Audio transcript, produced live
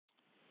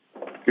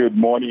Good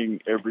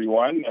morning,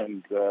 everyone,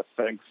 and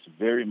thanks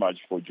very much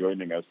for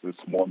joining us this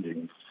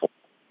morning.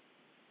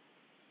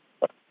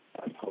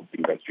 I'm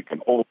hoping that you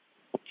can all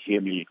hear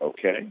me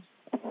okay.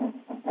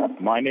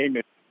 My name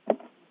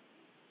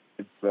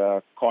is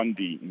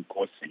Kondi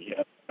Nkosi,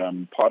 and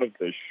I'm part of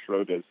the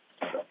Schroders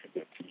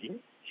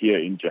team here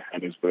in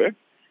Johannesburg.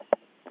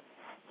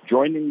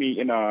 Joining me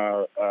in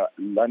our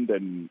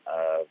London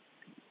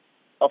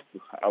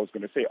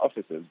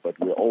offices, but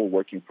we're all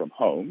working from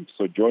home.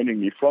 So joining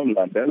me from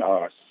London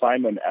are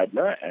Simon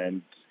Adler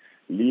and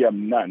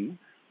Liam Nunn,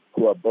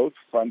 who are both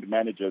fund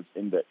managers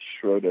in the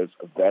Schroders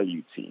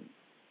value team.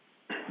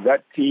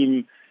 That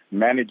team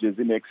manages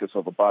in excess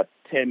of about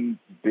 $10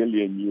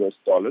 billion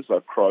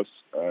across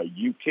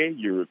UK,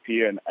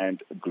 European,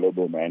 and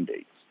global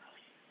mandates.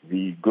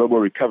 The Global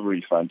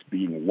Recovery Fund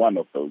being one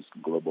of those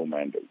global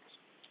mandates.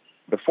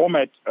 The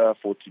format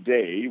for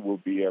today will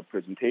be a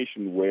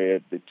presentation where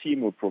the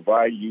team will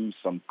provide you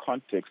some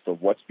context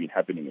of what's been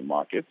happening in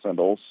markets, and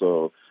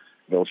also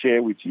they'll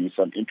share with you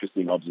some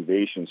interesting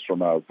observations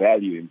from our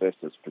value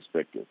investors'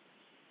 perspective.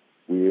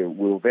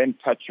 We'll then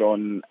touch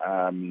on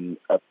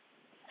a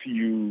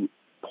few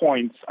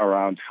points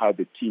around how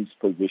the team's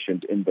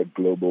positioned in the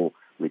Global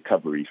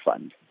Recovery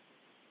Fund.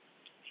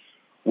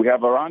 We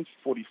have around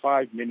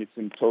 45 minutes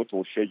in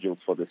total scheduled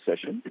for the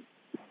session.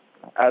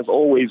 As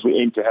always, we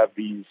aim to have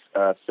these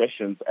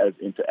sessions as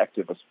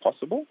interactive as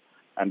possible,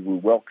 and we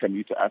welcome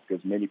you to ask as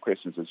many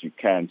questions as you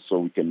can so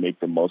we can make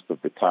the most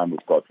of the time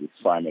we've got with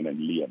Simon and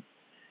Liam.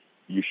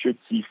 You should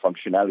see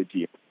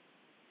functionality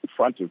in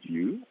front of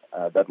you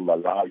that will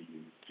allow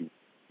you to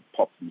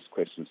pop these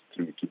questions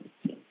through to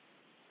the team.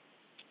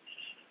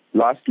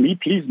 Lastly,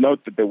 please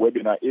note that the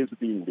webinar is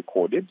being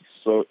recorded,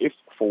 so if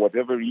for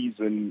whatever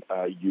reason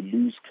you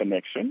lose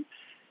connection,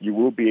 you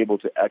will be able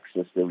to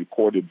access the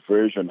recorded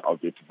version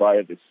of it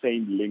via the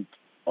same link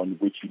on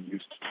which you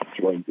used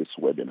to join this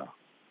webinar.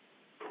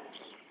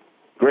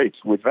 Great.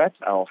 With that,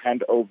 I'll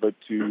hand over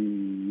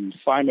to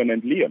Simon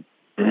and Liam.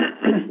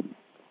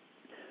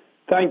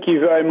 Thank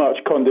you very much,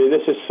 Kondi.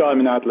 This is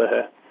Simon Adler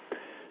here.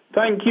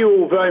 Thank you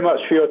all very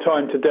much for your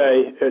time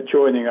today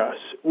joining us.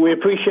 We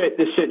appreciate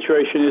this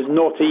situation is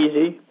not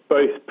easy,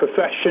 both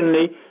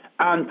professionally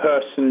and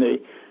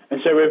personally, and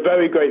so we're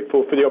very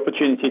grateful for the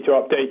opportunity to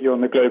update you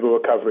on the Global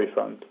Recovery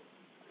Fund.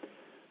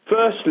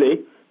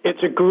 Firstly,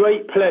 it's a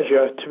great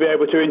pleasure to be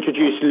able to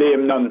introduce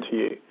Liam Nunn to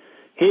you.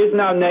 He is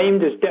now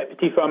named as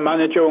Deputy Fund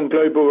Manager on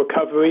Global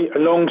Recovery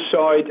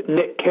alongside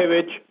Nick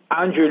Kirridge,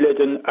 Andrew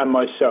Liddon and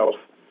myself.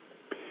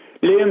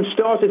 Liam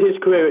started his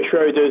career at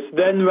Schroders,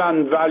 then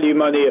ran value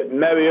money at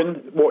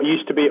Merion, what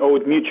used to be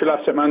Old Mutual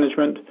Asset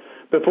Management,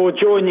 before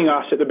joining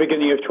us at the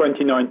beginning of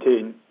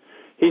 2019.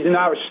 He's an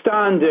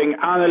outstanding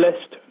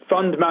analyst,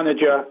 fund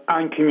manager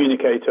and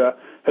communicator,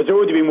 has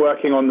already been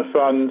working on the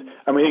fund,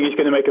 and we think he's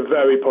going to make a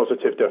very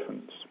positive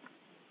difference.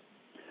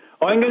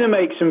 I'm going to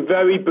make some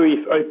very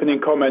brief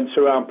opening comments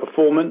around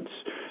performance.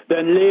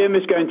 Then Liam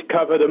is going to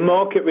cover the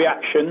market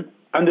reaction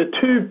and the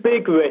two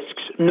big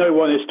risks no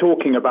one is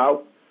talking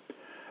about.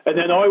 And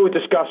then I will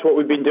discuss what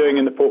we've been doing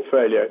in the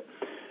portfolio.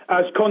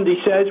 As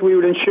Kondi says, we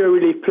will ensure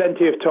we leave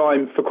plenty of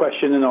time for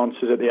question and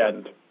answers at the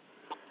end.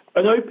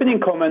 An opening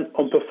comment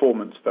on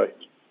performance, though.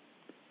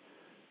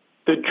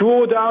 The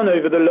drawdown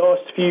over the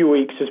last few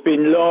weeks has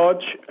been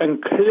large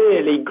and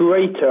clearly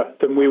greater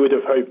than we would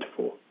have hoped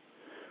for.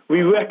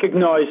 We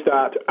recognise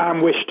that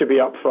and wish to be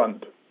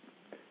upfront.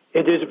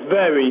 It is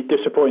very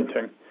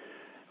disappointing.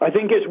 I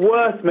think it's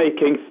worth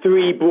making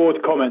three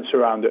broad comments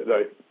around it,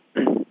 though.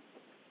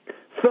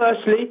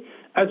 Firstly,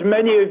 as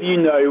many of you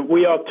know,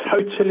 we are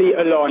totally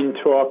aligned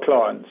to our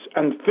clients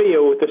and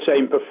feel the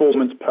same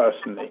performance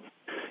personally.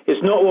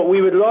 It's not what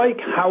we would like,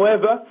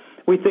 however,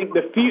 we think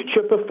the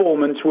future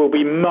performance will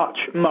be much,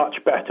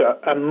 much better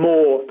and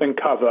more than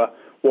cover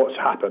what's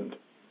happened.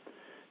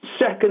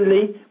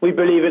 Secondly, we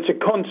believe it's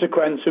a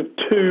consequence of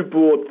two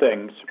broad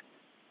things.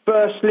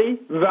 Firstly,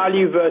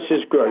 value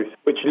versus growth,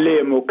 which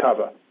Liam will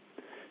cover.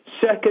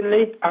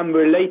 Secondly, and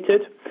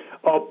related,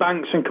 are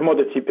banks and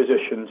commodity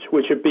positions,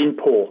 which have been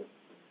poor.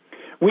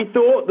 We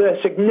thought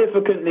their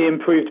significantly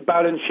improved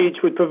balance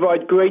sheets would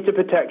provide greater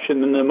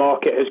protection than the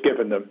market has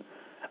given them,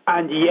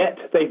 and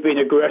yet they've been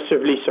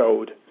aggressively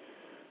sold.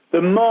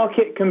 The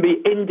market can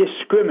be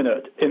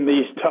indiscriminate in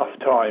these tough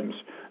times,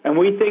 and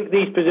we think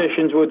these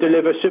positions will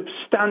deliver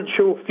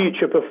substantial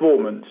future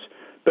performance,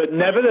 but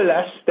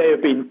nevertheless, they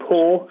have been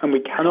poor, and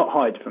we cannot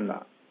hide from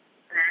that.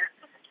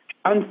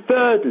 And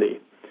thirdly,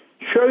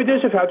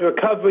 Schroders have had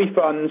recovery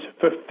funds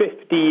for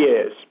 50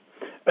 years,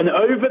 and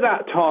over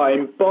that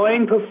time,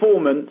 buying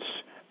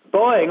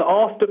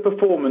after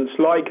performance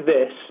like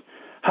this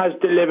has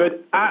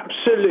delivered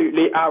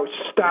absolutely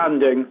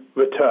outstanding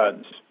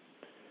returns.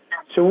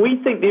 So we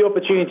think the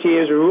opportunity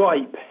is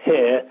ripe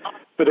here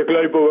for the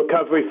Global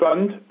Recovery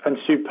Fund and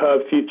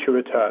superb future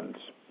returns.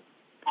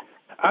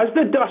 As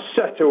the dust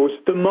settles,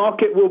 the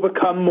market will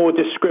become more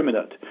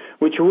discriminate,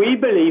 which we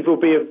believe will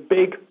be of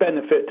big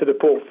benefit to the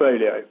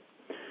portfolio.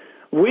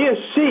 We are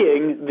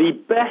seeing the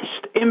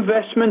best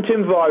investment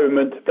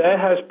environment there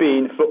has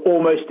been for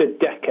almost a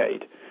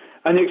decade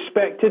and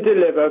expect to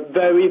deliver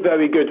very,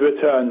 very good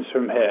returns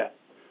from here.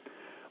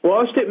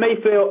 Whilst it may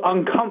feel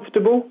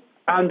uncomfortable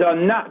and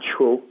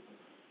unnatural,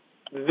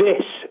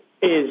 this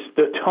is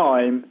the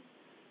time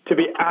to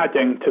be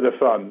adding to the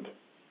fund.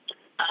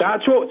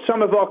 That's what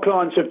some of our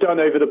clients have done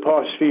over the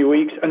past few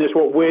weeks, and it's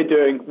what we're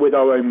doing with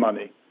our own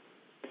money.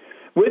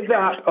 With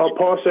that, I'll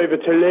pass over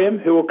to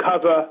Liam, who will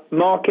cover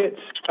markets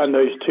and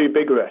those two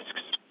big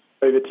risks.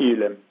 Over to you,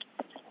 Liam.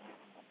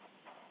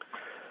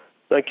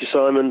 Thank you,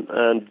 Simon,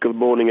 and good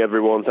morning,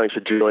 everyone. Thanks for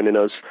joining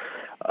us.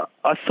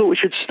 I thought we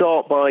should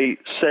start by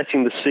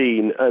setting the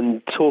scene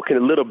and talking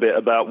a little bit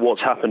about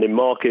what's happened in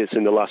markets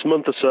in the last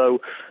month or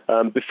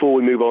so before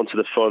we move on to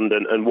the fund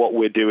and what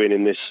we're doing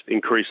in this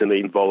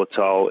increasingly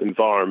volatile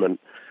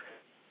environment.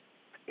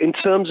 In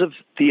terms of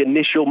the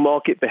initial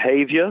market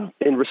behavior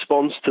in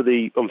response to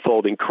the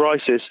unfolding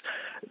crisis,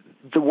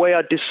 the way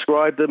I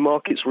describe the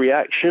market's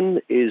reaction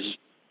is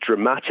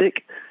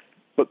dramatic,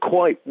 but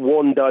quite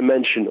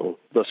one-dimensional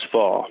thus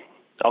far.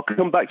 I'll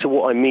come back to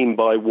what I mean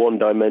by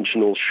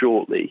one-dimensional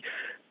shortly,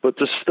 but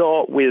to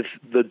start with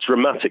the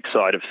dramatic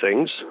side of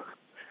things.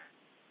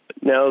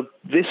 Now,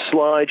 this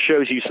slide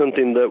shows you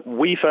something that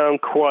we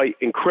found quite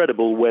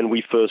incredible when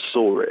we first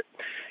saw it.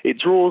 It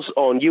draws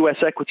on US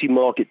equity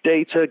market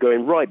data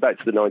going right back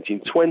to the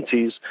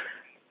 1920s,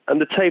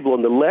 and the table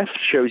on the left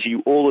shows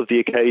you all of the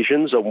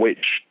occasions on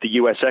which the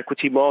US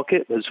equity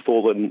market has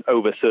fallen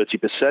over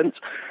 30%,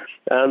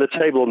 and the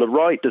table on the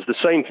right does the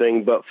same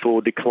thing, but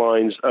for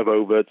declines of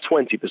over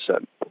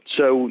 20%.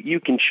 So you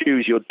can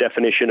choose your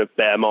definition of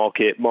bear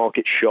market,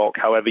 market shock,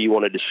 however you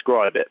want to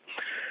describe it.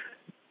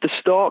 The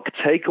stark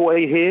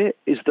takeaway here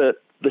is that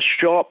the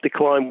sharp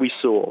decline we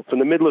saw from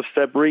the middle of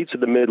February to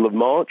the middle of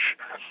March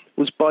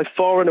was by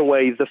far and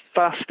away the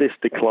fastest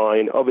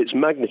decline of its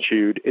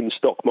magnitude in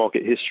stock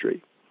market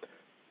history.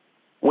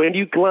 When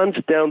you glance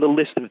down the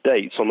list of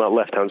dates on that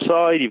left-hand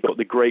side, you've got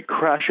the Great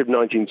Crash of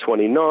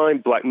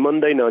 1929, Black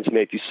Monday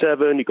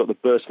 1987, you've got the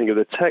bursting of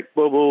the tech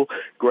bubble,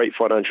 Great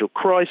Financial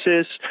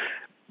Crisis.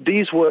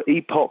 These were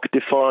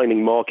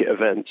epoch-defining market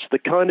events, the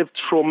kind of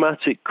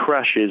traumatic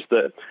crashes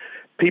that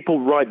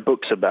people write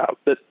books about,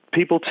 that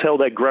people tell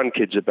their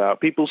grandkids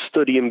about, people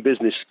study in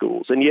business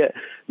schools, and yet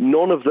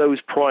none of those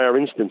prior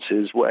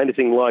instances were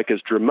anything like as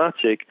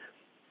dramatic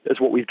as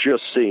what we've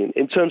just seen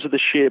in terms of the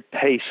sheer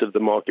pace of the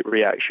market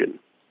reaction.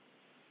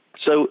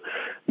 So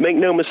make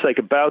no mistake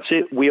about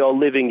it, we are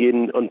living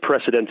in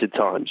unprecedented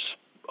times.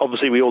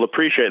 Obviously, we all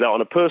appreciate that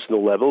on a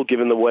personal level,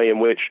 given the way in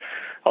which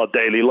our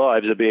daily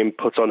lives are being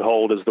put on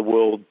hold as the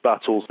world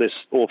battles this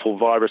awful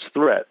virus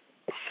threat.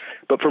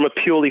 But from a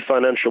purely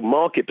financial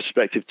market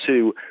perspective,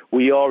 too,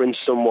 we are in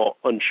somewhat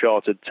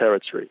uncharted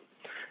territory.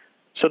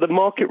 So the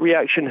market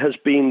reaction has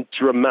been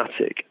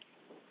dramatic.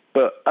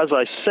 But as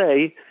I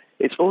say,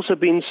 it's also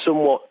been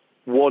somewhat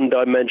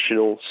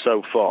one-dimensional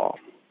so far.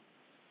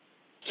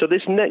 So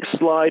this next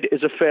slide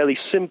is a fairly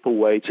simple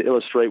way to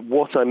illustrate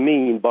what I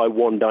mean by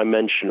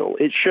one-dimensional.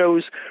 It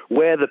shows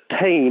where the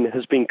pain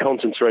has been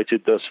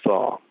concentrated thus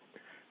far.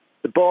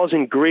 The bars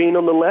in green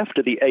on the left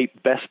are the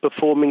 8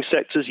 best-performing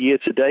sectors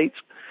year-to-date,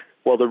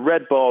 while the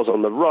red bars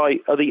on the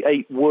right are the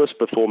 8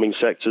 worst-performing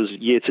sectors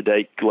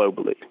year-to-date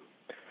globally.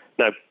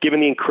 Now,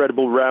 given the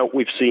incredible rout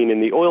we've seen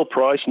in the oil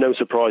price, no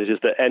surprises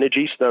that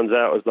energy stands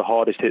out as the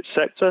hardest-hit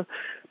sector.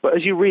 But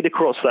as you read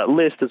across that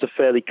list, there's a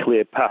fairly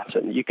clear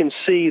pattern. You can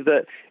see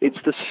that it's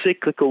the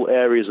cyclical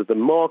areas of the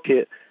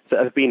market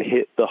that have been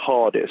hit the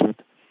hardest.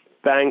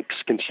 Banks,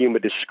 consumer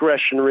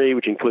discretionary,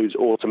 which includes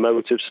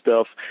automotive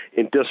stuff,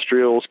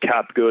 industrials,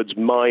 cap goods,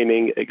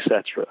 mining,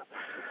 etc.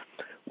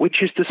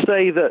 Which is to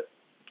say that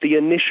the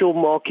initial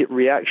market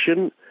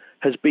reaction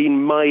has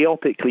been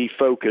myopically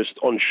focused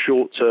on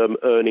short-term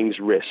earnings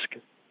risk.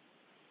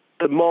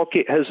 The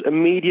market has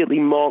immediately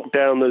marked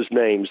down those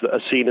names that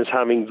are seen as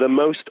having the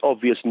most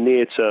obvious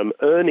near-term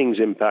earnings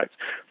impact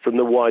from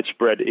the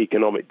widespread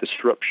economic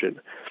disruption.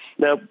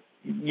 Now,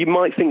 you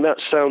might think that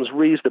sounds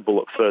reasonable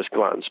at first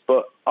glance,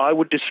 but I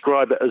would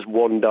describe it as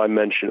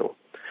one-dimensional.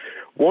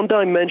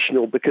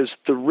 One-dimensional because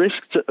the risk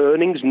to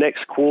earnings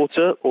next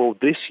quarter or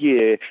this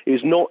year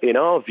is not, in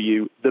our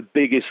view, the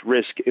biggest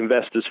risk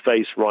investors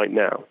face right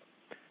now.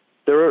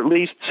 There are at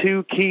least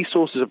 2 key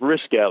sources of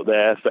risk out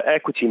there for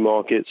equity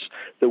markets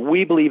that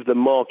we believe the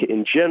market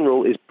in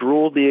general is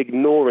broadly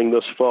ignoring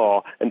thus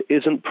far and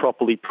isn't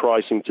properly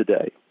pricing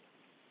today.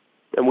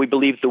 And we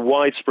believe the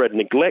widespread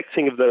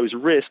neglecting of those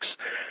risks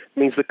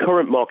means the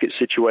current market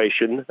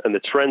situation and the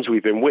trends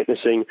we've been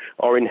witnessing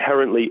are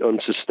inherently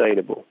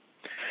unsustainable.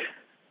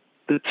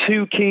 The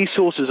 2 key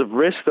sources of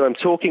risk that I'm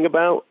talking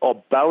about are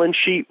balance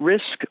sheet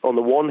risk on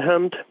the one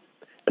hand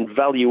and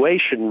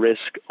valuation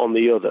risk on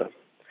the other.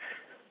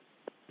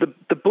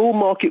 The bull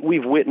market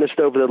we've witnessed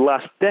over the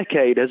last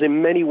decade has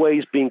in many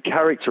ways been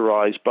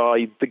characterized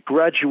by the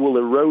gradual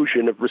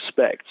erosion of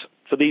respect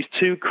for these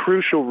 2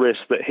 crucial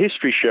risks that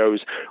history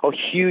shows are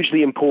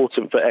hugely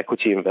important for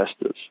equity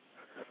investors.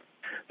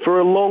 For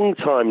a long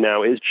time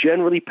now, it is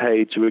generally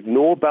paid to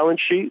ignore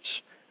balance sheets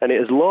and it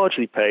has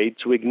largely paid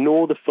to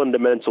ignore the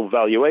fundamental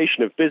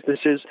valuation of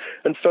businesses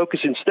and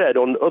focus instead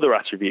on other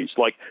attributes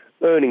like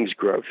earnings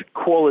growth,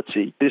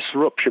 quality,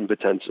 disruption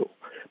potential,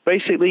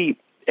 basically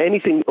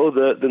anything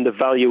other than the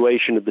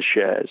valuation of the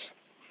shares.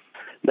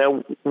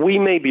 Now, we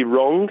may be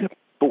wrong,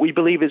 but we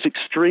believe it's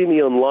extremely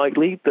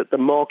unlikely that the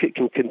market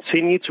can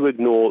continue to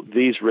ignore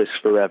these risks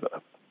forever.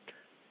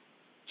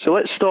 So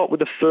let's start with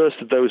the first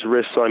of those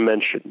risks I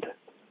mentioned,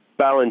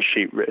 balance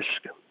sheet risk.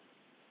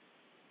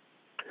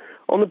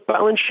 On the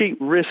balance sheet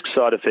risk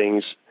side of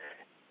things,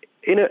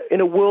 in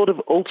a world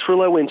of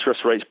ultra-low interest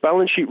rates,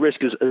 balance sheet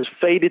risk has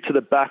faded to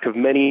the back of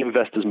many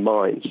investors'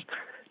 minds.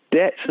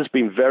 Debt has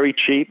been very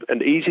cheap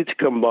and easy to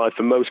come by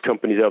for most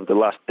companies over the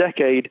last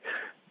decade,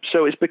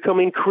 so it's become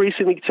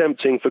increasingly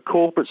tempting for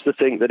corporates to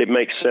think that it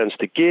makes sense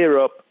to gear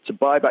up, to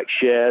buy back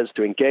shares,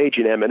 to engage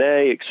in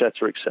M&A,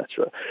 etc.,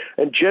 etc.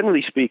 And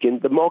generally speaking,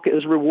 the market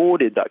has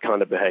rewarded that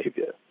kind of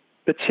behavior,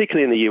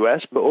 particularly in the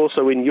US, but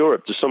also in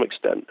Europe to some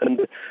extent.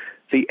 And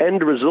the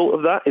end result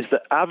of that is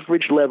that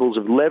average levels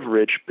of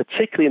leverage,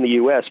 particularly in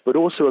the US, but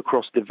also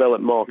across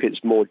developed markets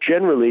more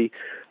generally,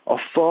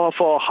 are far,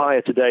 far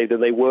higher today than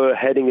they were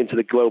heading into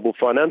the global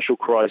financial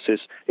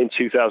crisis in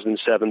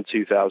 2007,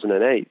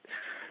 2008.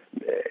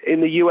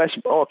 In the US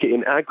market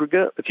in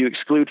aggregate, if you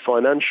exclude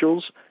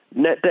financials,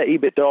 net debt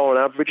EBITDA on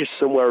average is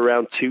somewhere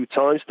around 2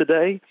 times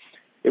today.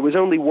 It was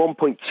only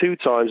 1.2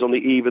 times on the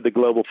eve of the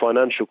global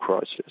financial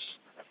crisis.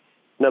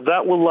 Now,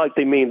 that will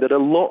likely mean that a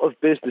lot of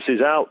businesses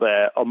out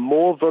there are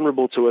more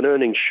vulnerable to an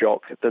earnings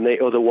shock than they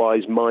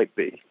otherwise might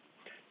be.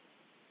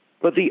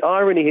 But the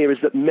irony here is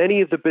that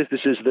many of the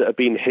businesses that have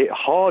been hit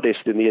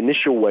hardest in the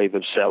initial wave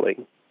of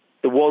selling,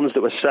 the ones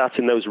that were sat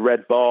in those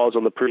red bars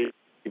on the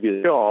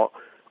previous chart,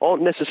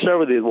 aren't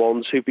necessarily the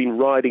ones who've been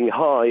riding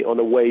high on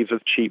a wave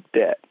of cheap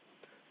debt.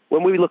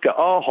 When we look at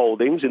our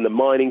holdings in the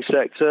mining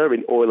sector,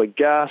 in oil and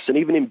gas, and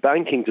even in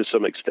banking to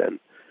some extent,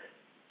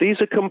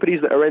 these are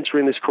companies that are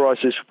entering this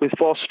crisis with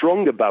far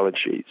stronger balance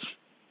sheets,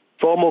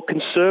 far more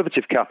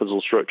conservative capital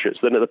structures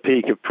than at the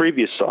peak of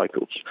previous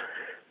cycles.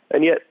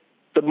 And yet,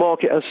 the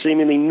market has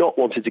seemingly not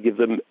wanted to give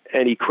them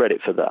any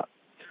credit for that.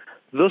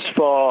 Thus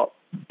far,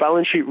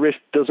 balance sheet risk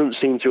doesn't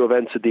seem to have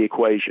entered the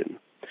equation.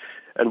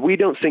 And we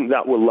don't think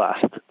that will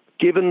last.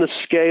 Given the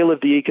scale of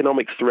the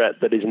economic threat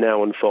that is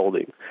now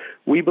unfolding,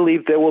 we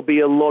believe there will be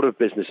a lot of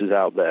businesses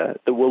out there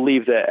that will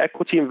leave their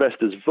equity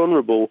investors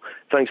vulnerable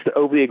thanks to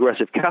overly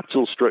aggressive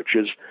capital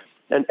structures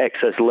and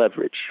excess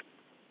leverage.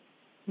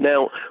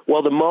 Now,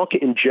 while the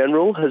market in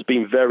general has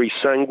been very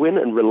sanguine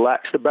and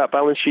relaxed about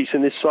balance sheets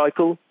in this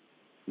cycle,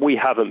 we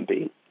haven't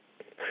been.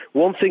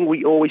 One thing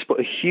we always put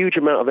a huge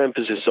amount of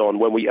emphasis on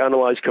when we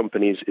analyze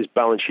companies is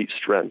balance sheet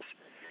strength.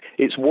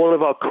 It's one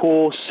of our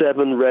core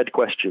 7 red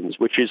questions,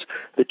 which is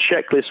the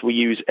checklist we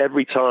use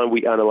every time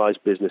we analyze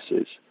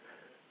businesses.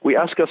 We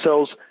ask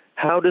ourselves,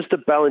 how does the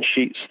balance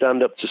sheet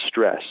stand up to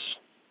stress?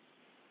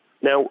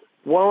 Now,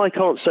 while I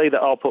can't say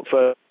that our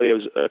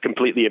portfolios are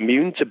completely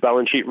immune to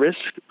balance sheet risk,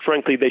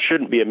 frankly, they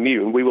shouldn't be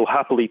immune. We will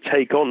happily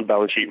take on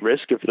balance sheet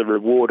risk if the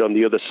reward on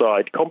the other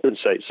side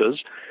compensates us.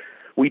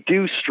 We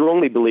do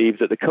strongly believe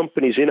that the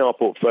companies in our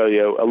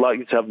portfolio are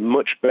likely to have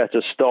much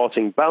better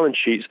starting balance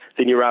sheets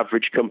than your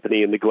average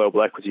company in the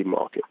global equity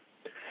market.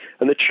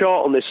 And the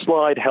chart on this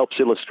slide helps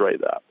illustrate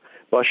that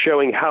by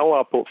showing how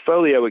our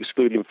portfolio,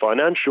 excluding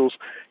financials,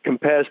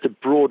 compares to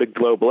broader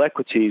global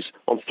equities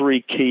on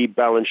 3 key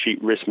balance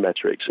sheet risk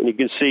metrics. And you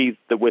can see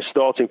that we're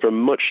starting from a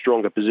much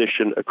stronger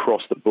position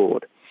across the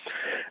board.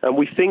 And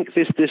we think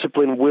this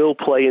discipline will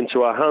play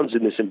into our hands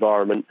in this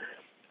environment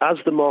as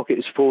the market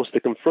is forced to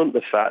confront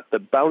the fact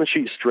that balance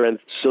sheet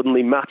strength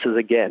suddenly matters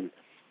again.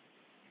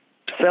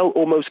 It felt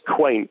almost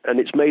quaint, and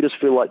it's made us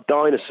feel like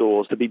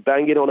dinosaurs to be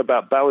banging on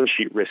about balance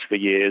sheet risk for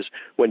years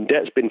when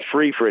debt's been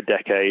free for a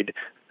decade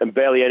and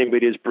barely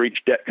anybody has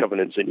breached debt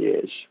covenants in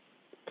years.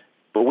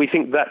 But we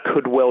think that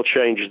could well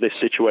change as this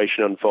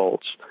situation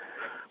unfolds.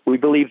 We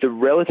believe the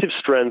relative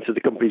strength of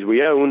the companies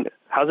we own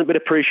hasn't been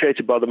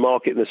appreciated by the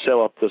market in the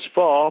sell-off thus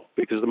far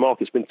because the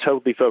market's been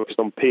totally focused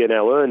on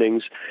P&L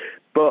earnings,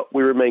 but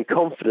we remain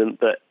confident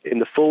that in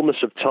the fullness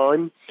of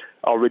time,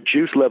 our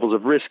reduced levels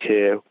of risk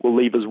here will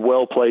leave us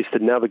well placed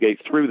to navigate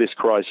through this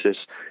crisis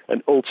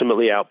and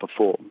ultimately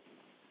outperform.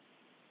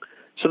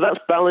 So that's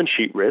balance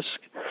sheet risk.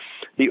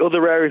 The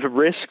other area of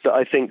risk that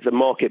I think the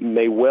market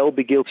may well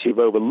be guilty of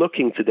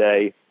overlooking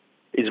today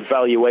is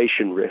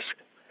valuation risk.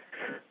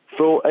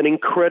 For an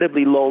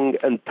incredibly long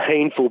and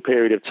painful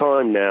period of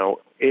time now,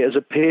 it has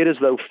appeared as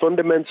though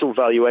fundamental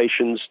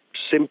valuations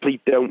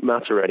simply don't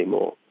matter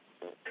anymore.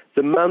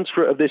 The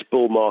mantra of this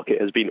bull market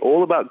has been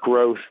all about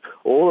growth,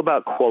 all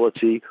about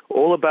quality,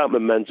 all about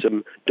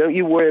momentum. Don't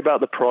you worry about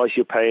the price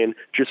you're paying,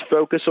 just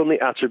focus on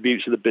the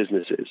attributes of the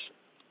businesses.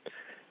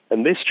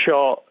 And this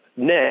chart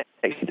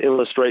next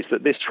illustrates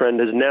that this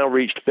trend has now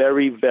reached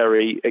very,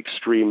 very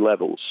extreme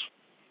levels.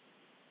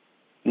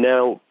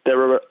 Now,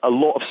 there are a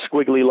lot of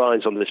squiggly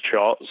lines on this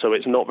chart, so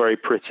it's not very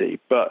pretty,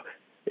 but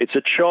it's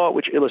a chart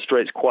which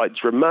illustrates quite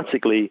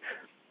dramatically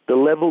the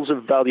levels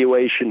of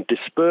valuation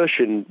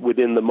dispersion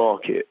within the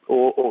market,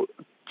 or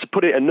to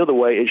put it another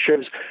way, it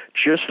shows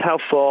just how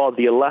far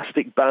the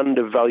elastic band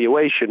of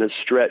valuation has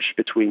stretched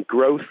between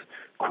growth,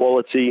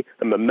 quality,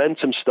 and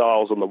momentum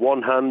styles on the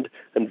one hand,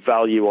 and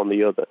value on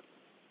the other.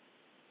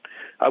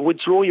 I would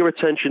draw your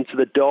attention to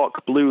the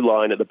dark blue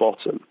line at the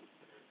bottom,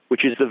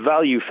 which is the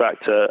value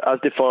factor as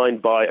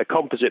defined by a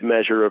composite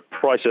measure of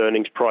price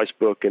earnings, price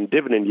book, and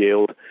dividend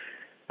yield,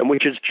 and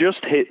which has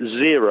just hit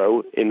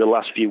zero in the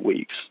last few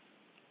weeks.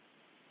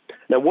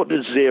 Now, what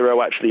does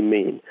zero actually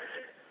mean?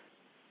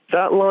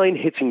 That line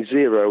hitting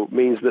zero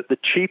means that the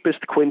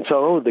cheapest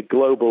quintile of the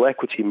global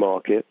equity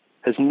market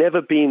has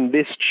never been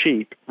this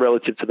cheap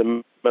relative to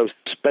the most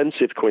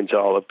expensive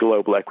quintile of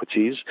global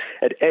equities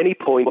at any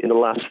point in the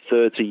last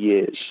 30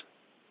 years.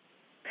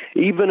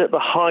 Even at the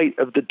height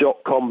of the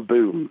dot-com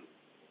boom,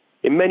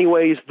 in many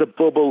ways the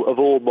bubble of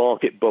all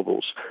market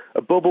bubbles,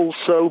 a bubble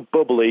so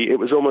bubbly it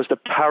was almost a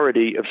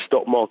parody of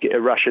stock market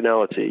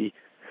irrationality,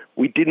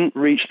 we didn't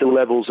reach the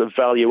levels of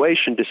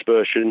valuation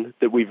dispersion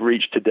that we've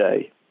reached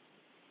today.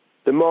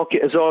 The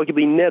market has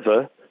arguably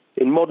never,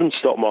 in modern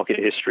stock market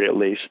history at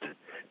least,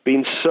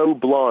 been so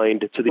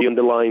blind to the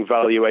underlying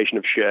valuation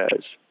of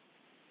shares.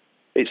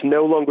 It's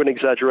no longer an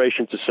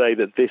exaggeration to say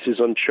that this is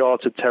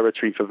uncharted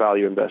territory for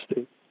value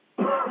investing.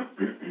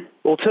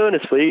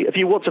 Alternatively, if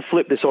you want to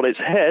flip this on its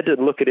head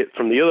and look at it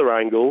from the other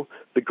angle,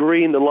 the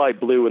green, the light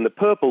blue, and the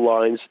purple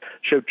lines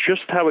show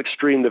just how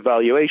extreme the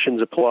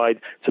valuations applied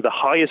to the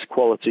highest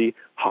quality,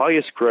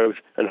 highest growth,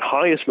 and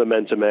highest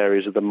momentum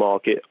areas of the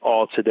market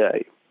are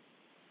today.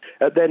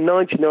 At their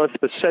 99th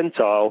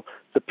percentile,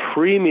 the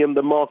premium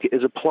the market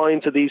is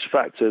applying to these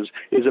factors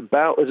is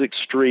about as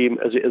extreme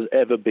as it has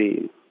ever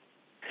been.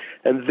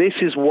 And this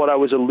is what I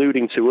was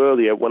alluding to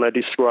earlier when I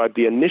described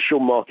the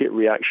initial market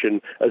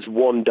reaction as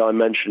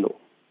one-dimensional.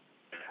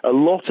 A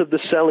lot of the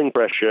selling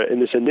pressure in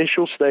this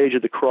initial stage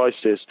of the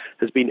crisis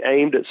has been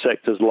aimed at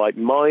sectors like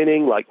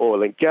mining, like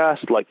oil and gas,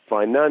 like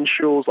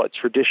financials, like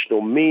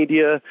traditional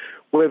media,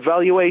 where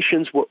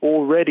valuations were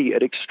already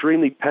at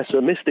extremely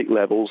pessimistic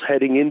levels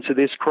heading into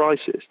this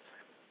crisis.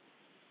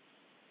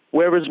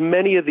 Whereas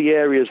many of the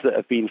areas that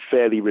have been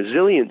fairly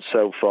resilient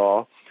so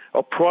far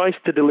are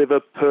priced to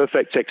deliver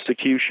perfect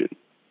execution,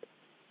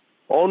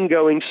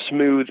 ongoing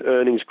smooth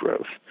earnings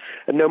growth.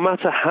 And no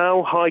matter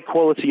how high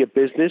quality a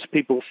business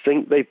people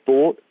think they've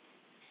bought,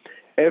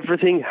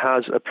 everything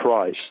has a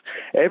price.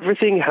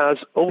 Everything has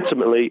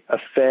ultimately a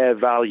fair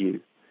value.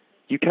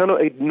 You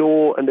cannot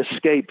ignore and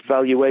escape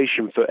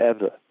valuation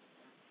forever.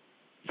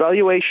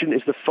 Valuation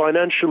is the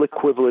financial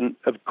equivalent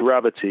of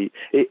gravity.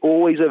 It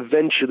always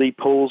eventually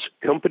pulls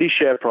company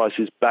share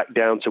prices back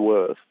down to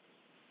earth.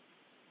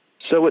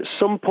 So at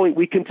some point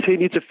we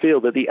continue to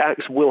feel that the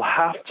axe will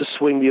have to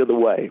swing the other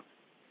way,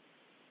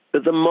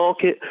 that the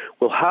market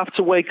will have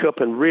to wake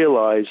up and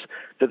realize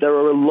that there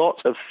are a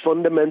lot of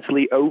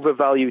fundamentally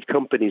overvalued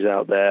companies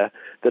out there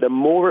that are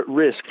more at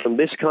risk from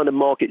this kind of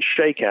market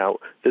shakeout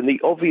than the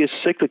obvious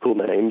cyclical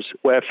names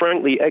where,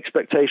 frankly,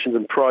 expectations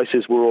and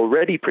prices were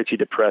already pretty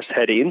depressed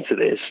heading into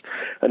this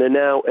and are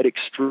now at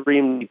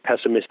extremely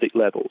pessimistic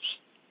levels.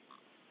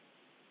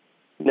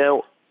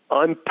 Now,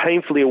 I'm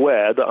painfully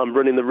aware that I'm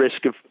running the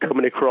risk of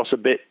coming across a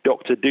bit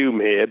Dr. Doom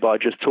here by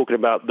just talking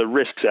about the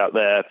risks out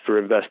there for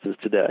investors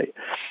today.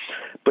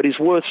 But it's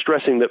worth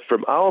stressing that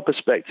from our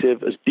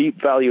perspective as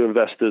deep value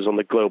investors on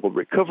the Global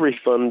Recovery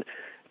Fund,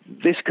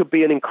 this could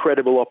be an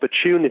incredible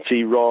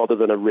opportunity rather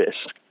than a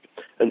risk.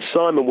 And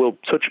Simon will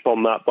touch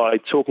upon that by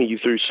talking you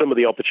through some of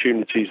the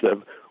opportunities that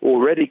have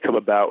already come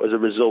about as a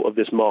result of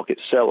this market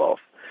sell-off.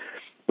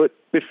 But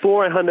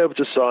before I hand over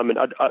to Simon,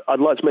 I'd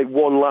like to make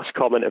one last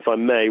comment, if I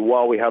may,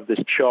 while we have this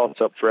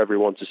chart up for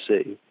everyone to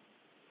see.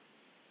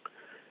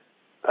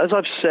 As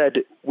I've said,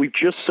 we've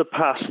just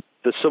surpassed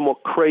the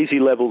somewhat crazy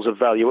levels of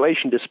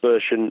valuation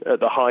dispersion at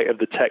the height of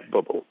the tech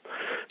bubble.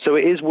 So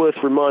it is worth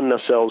reminding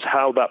ourselves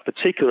how that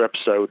particular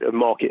episode of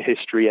market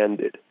history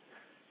ended.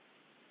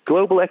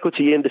 Global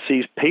equity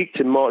indices peaked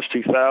in March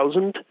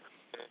 2000,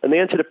 and they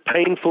entered a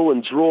painful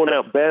and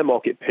drawn-out bear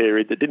market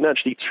period that didn't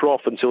actually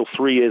trough until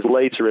 3 years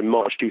later in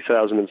March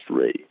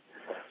 2003.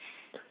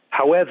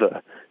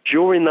 However,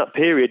 during that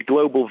period,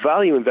 global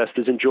value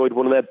investors enjoyed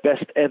one of their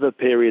best-ever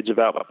periods of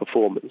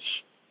outperformance,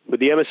 with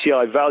the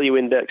MSCI Value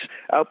Index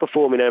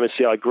outperforming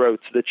MSCI Growth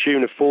to the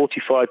tune of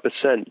 45%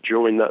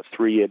 during that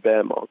 3-year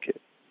bear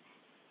market.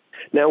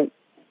 Now,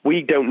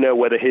 we don't know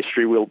whether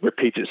history will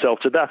repeat itself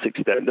to that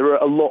extent. There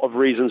are a lot of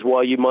reasons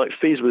why you might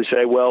feasibly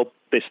say, well,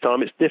 this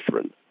time it's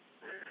different.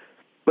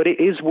 But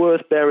it is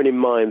worth bearing in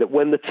mind that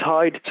when the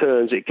tide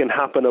turns, it can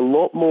happen a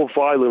lot more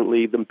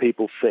violently than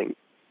people think.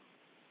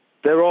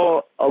 There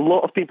are a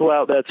lot of people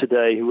out there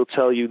today who will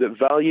tell you that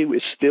value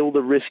is still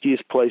the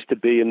riskiest place to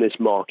be in this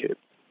market.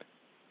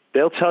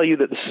 They'll tell you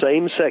that the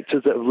same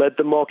sectors that have led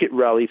the market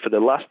rally for the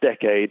last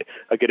decade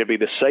are going to be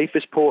the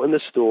safest port in the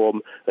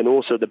storm and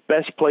also the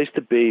best place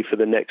to be for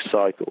the next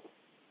cycle.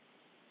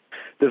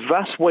 The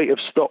vast weight of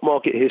stock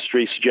market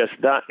history suggests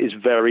that is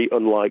very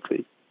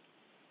unlikely.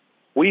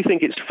 We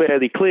think it's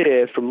fairly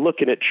clear from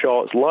looking at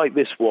charts like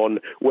this one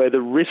where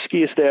the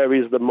riskiest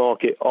areas of the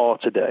market are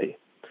today.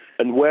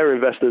 and where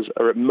investors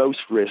are at most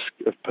risk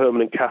of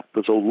permanent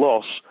capital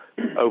loss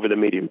over the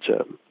medium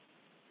term.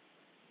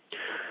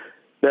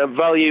 Now,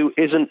 value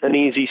isn't an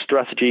easy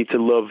strategy to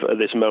love at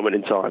this moment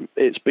in time.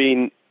 It's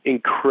been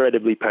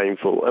incredibly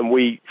painful, and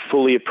we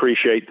fully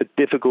appreciate the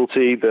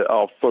difficulty that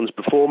our fund's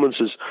performance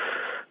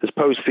has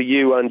posed for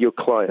you and your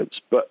clients.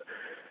 But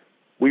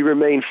we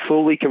remain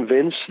fully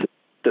convinced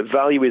that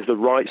value is the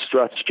right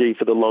strategy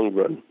for the long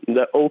run, and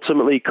that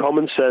ultimately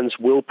common sense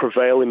will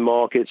prevail in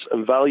markets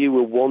and value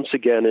will once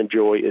again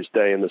enjoy its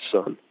day in the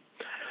sun.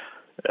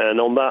 And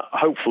on that,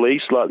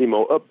 hopefully, slightly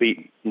more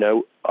upbeat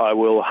note, I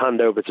will hand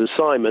over to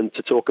Simon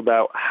to talk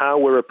about how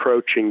we're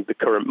approaching the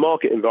current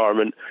market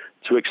environment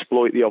to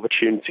exploit the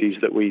opportunities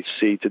that we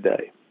see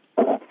today.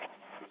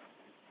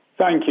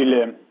 Thank you,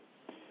 Liam.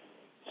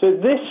 So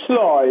this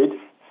slide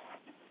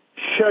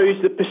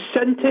shows the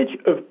percentage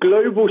of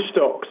global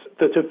stocks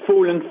that have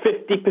fallen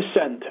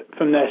 50%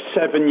 from their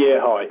 7-year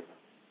high.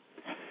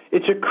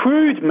 It's a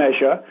crude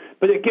measure,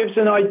 but it gives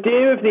an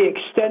idea of the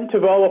extent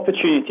of our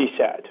opportunity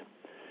set.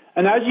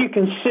 And as you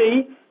can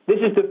see, this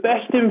is the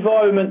best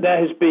environment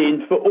there has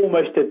been for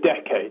almost a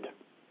decade.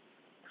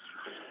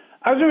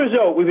 As a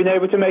result, we've been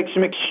able to make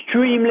some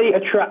extremely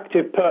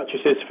attractive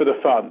purchases for the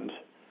fund.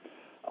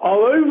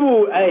 Our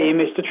overall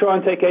aim is to try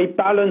and take a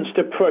balanced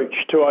approach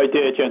to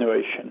idea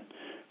generation.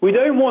 We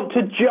don't want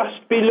to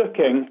just be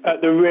looking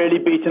at the really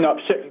beaten up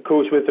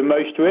cyclicals with the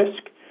most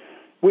risk.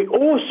 We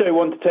also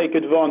want to take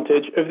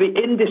advantage of the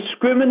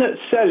indiscriminate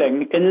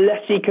selling in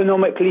less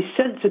economically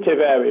sensitive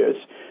areas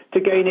to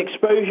gain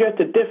exposure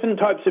to different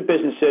types of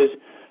businesses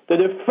that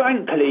have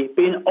frankly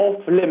been off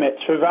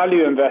limits for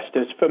value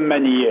investors for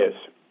many years.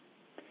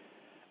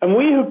 And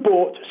we have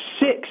bought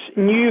 6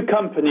 new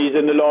companies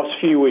in the last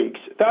few weeks.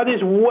 That is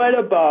well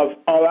above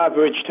our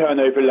average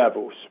turnover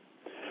levels.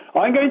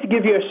 I'm going to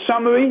give you a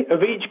summary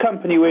of each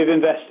company we've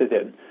invested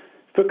in.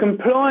 For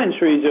compliance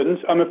reasons,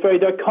 I'm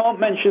afraid I can't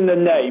mention the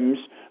names,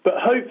 but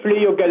hopefully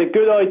you'll get a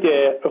good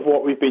idea of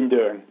what we've been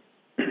doing.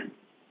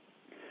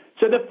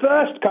 So the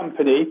first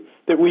company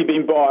that we've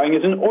been buying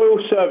is an oil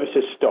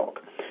services stock.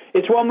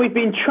 It's one we've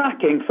been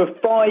tracking for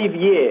 5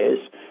 years,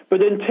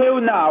 but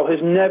until now has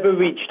never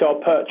reached our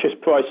purchase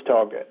price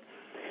target.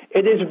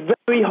 It is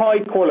very high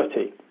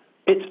quality.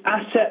 It's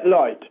asset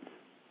light,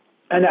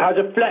 and it has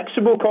a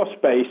flexible cost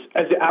base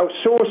as it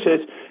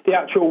outsources the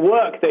actual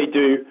work they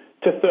do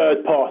to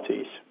third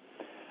parties.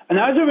 And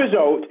as a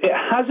result, it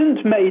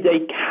hasn't made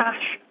a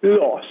cash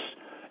loss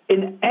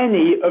in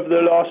any of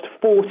the last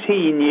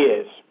 14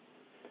 years.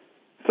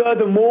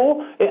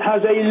 Furthermore, it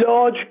has a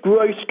large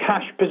gross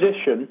cash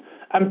position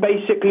and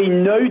basically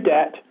no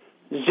debt,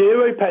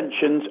 0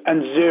 pensions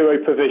and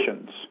 0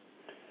 provisions.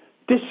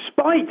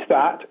 Despite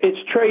that, it's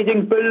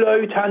trading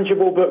below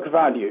tangible book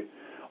value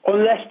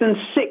on less than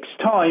 6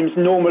 times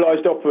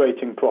normalized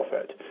operating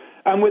profit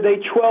and with a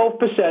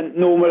 12%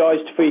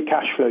 normalized free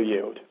cash flow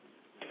yield.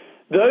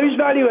 Those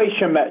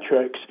valuation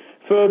metrics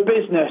for a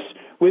business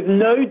with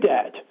no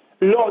debt,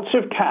 lots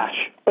of cash,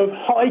 of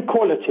high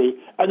quality,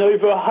 and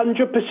over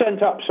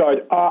 100% upside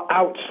are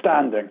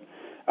outstanding.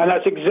 And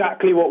that's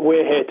exactly what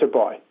we're here to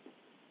buy.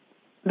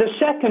 The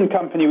second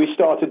company we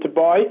started to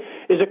buy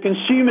is a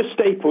consumer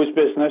staples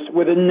business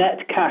with a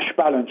net cash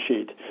balance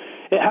sheet.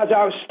 It has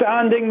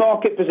outstanding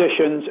market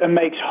positions and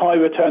makes high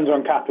returns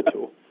on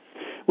capital.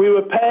 We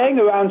were paying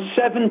around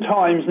 7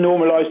 times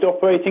normalized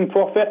operating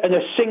profit and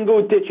a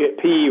single-digit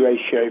PE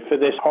ratio for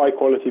this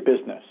high-quality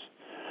business.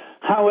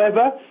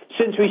 However,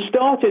 since we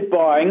started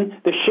buying,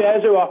 the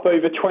shares are up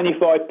over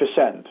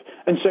 25%,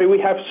 and so we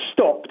have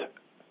stopped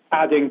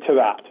adding to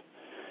that.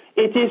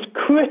 It is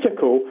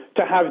critical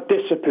to have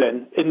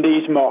discipline in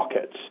these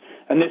markets,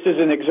 and this is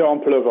an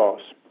example of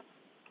ours.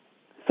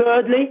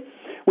 Thirdly,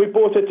 we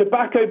bought a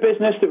tobacco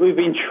business that we've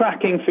been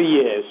tracking for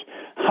years.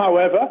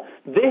 However,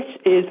 this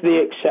is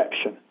the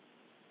exception.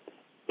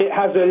 It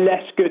has a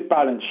less good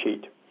balance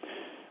sheet.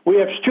 We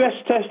have stress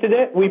tested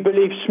it. We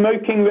believe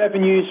smoking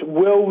revenues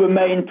will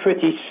remain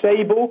pretty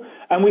stable,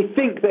 and we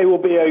think they will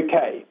be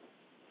okay.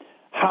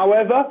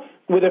 However,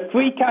 with a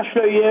free cash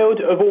flow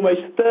yield of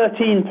almost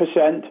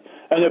 13%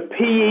 and a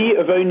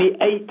PE of only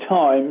 8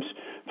 times,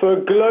 for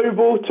a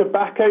global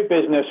tobacco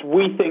business,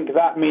 we think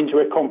that means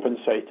we're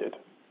compensated.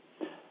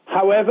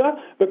 However,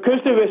 because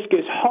the risk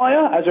is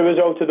higher as a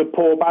result of the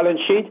poor balance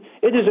sheet,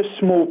 it is a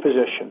small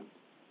position.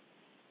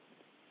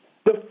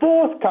 The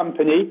fourth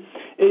company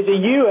is a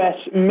US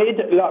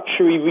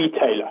mid-luxury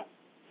retailer.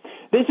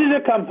 This is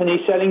a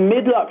company selling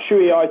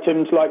mid-luxury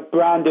items like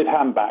branded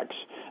handbags.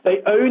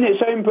 They own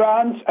its own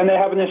brands and they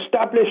have an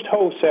established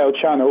wholesale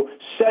channel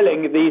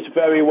selling these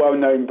very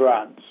well-known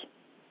brands.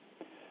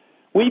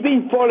 We've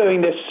been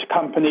following this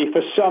company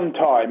for some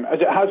time as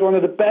it has one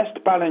of the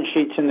best balance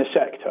sheets in the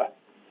sector.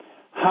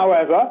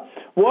 However,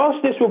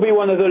 whilst this will be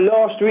one of the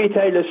last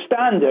retailers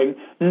standing,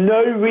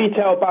 no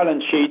retail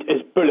balance sheet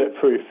is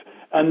bulletproof,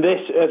 and this,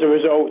 as a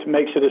result,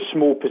 makes it a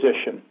small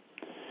position.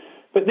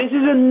 But this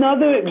is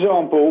another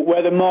example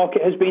where the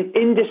market has been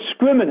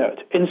indiscriminate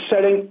in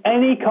selling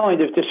any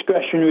kind of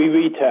discretionary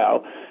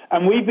retail,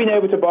 and we've been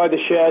able to buy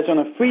the shares on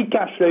a free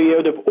cash flow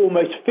yield of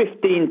almost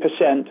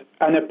 15%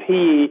 and a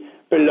PE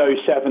below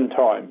 7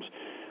 times.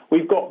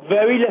 We've got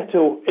very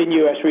little in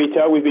US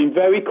retail. We've been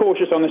very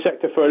cautious on the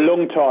sector for a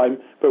long time,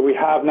 but we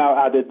have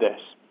now added this.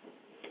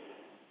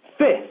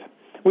 Fifth,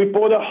 we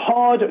bought a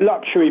hard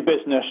luxury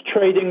business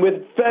trading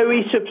with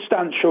very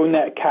substantial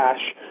net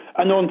cash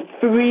and on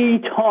 3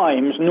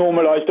 times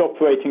normalized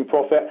operating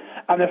profit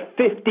and a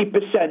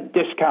 50%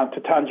 discount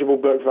to tangible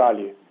book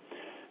value.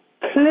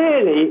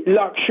 Clearly,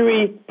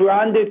 luxury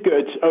branded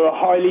goods are a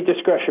highly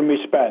discretionary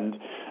spend,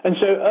 and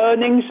so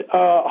earnings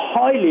are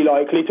highly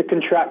likely to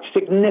contract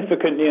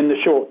significantly in the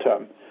short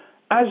term,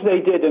 as they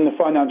did in the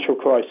financial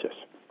crisis.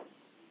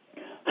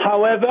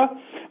 However,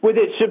 with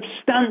its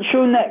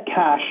substantial net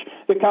cash,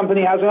 the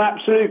company has an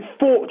absolute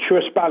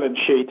fortress balance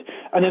sheet,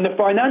 and in the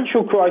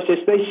financial crisis,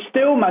 they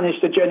still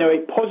managed to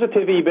generate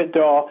positive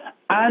EBITDA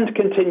and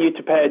continue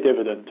to pay a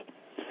dividend.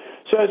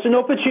 So it's an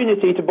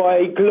opportunity to buy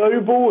a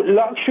global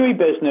luxury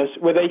business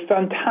with a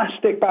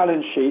fantastic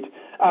balance sheet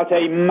at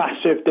a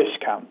massive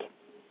discount.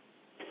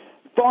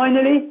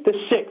 Finally, the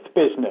sixth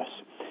business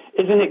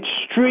is an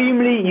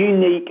extremely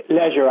unique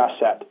leisure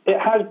asset. It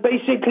has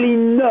basically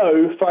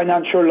no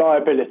financial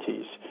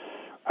liabilities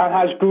and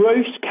has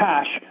gross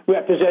cash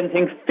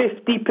representing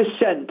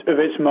 50% of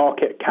its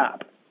market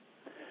cap.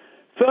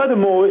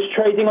 Furthermore, it's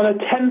trading on a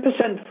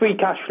 10% free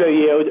cash flow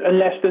yield and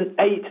less than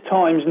 8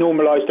 times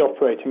normalized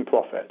operating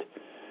profit.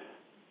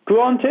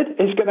 Granted,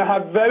 it's going to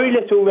have very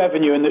little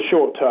revenue in the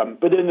short term,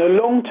 but in the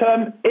long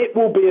term, it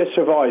will be a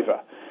survivor.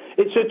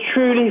 It's a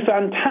truly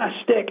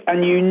fantastic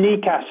and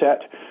unique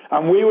asset,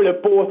 and we will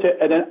have bought it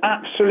at an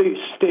absolute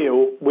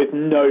steal with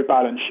no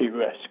balance sheet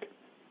risk.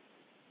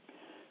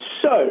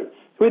 So,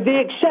 with the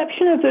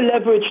exception of the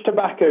leveraged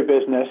tobacco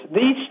business,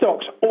 these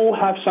stocks all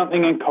have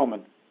something in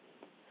common.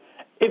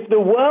 If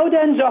the world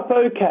ends up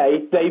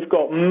okay, they've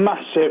got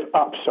massive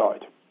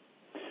upside.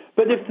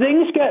 But if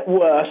things get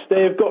worse,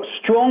 they have got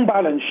strong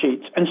balance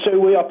sheets, and so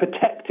we are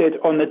protected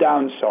on the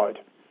downside.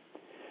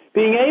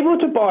 Being able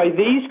to buy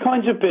these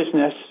kinds of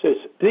businesses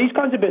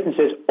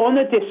on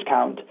a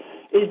discount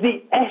is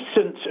the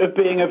essence of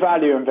being a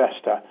value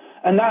investor,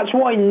 and that's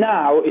why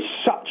now is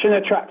such an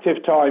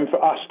attractive time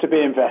for us to be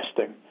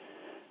investing.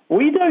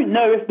 We don't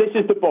know if this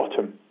is the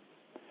bottom,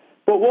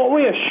 but what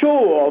we are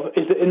sure of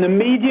is that in the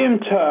medium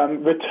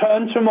term,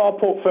 returns from our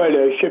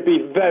portfolio should be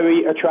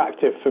very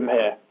attractive from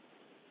here.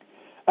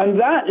 And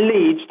that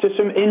leads to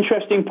some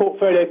interesting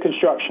portfolio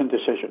construction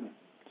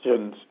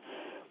decisions.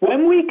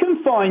 When we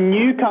can find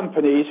new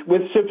companies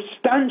with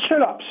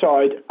substantial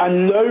upside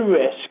and low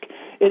risk,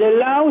 it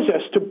allows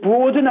us to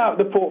broaden out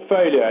the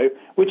portfolio,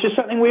 which is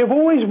something we have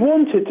always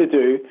wanted to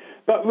do,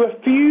 but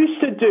refuse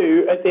to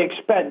do at the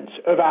expense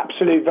of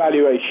absolute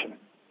valuation.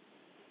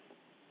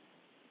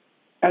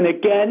 And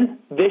again,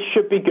 this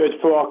should be good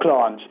for our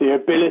clients, the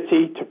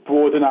ability to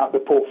broaden out the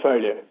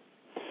portfolio.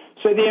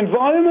 So the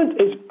environment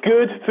is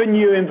good for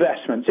new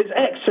investments. It's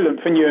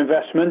excellent for new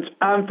investments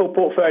and for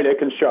portfolio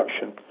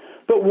construction.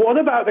 But what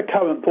about the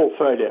current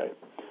portfolio?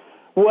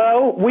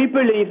 Well, we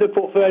believe the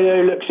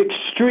portfolio looks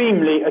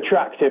extremely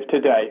attractive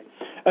today,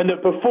 and the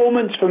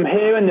performance from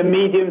here in the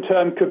medium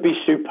term could be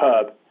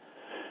superb.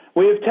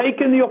 We have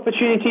taken the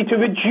opportunity to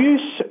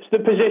reduce the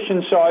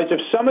position size of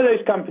some of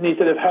those companies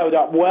that have held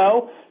up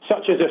well,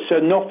 such as a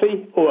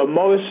Sanofi or a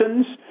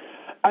Morrison's,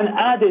 and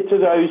added to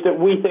those that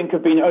we think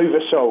have been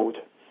oversold.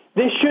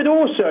 This should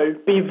also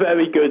be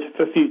very good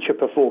for future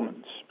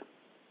performance.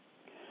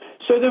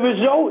 So the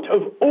result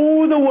of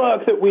all the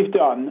work that we've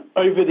done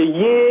over the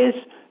years,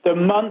 the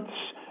months,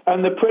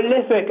 and the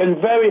prolific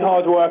and very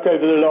hard work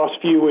over the last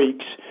few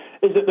weeks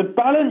is that the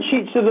balance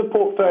sheets of the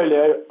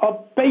portfolio are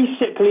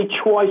basically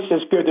twice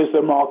as good as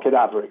the market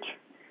average.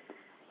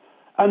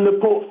 And the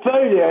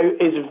portfolio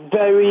is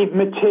very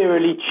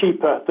materially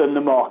cheaper than the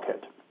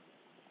market.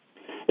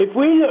 If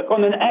we look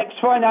on an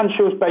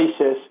ex-financials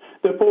basis,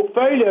 the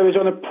portfolio is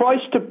on a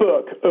price to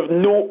book of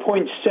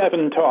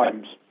 0.7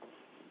 times.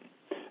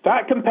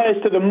 That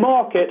compares to the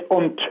market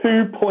on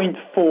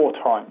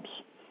 2.4 times.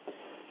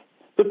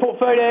 The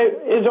portfolio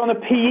is on a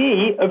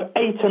PE of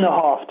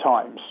 8.5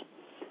 times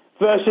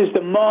versus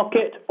the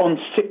market on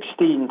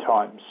 16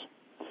 times.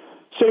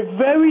 So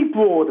very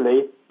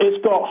broadly,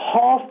 it's got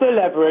half the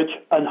leverage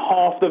and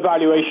half the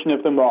valuation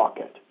of the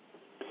market.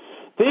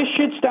 This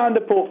should stand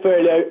the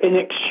portfolio in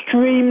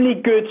extremely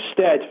good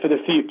stead for the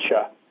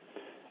future.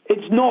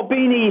 It's not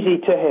been easy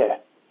to hear.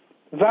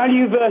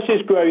 Value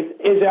versus growth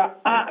is at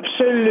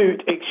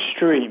absolute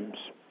extremes.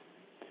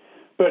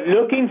 But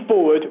looking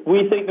forward,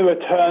 we think the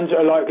returns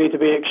are likely to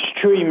be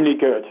extremely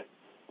good.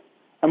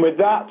 And with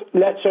that,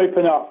 let's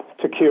open up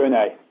to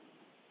Q&A.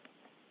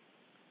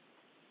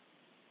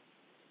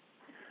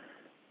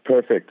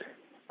 Perfect.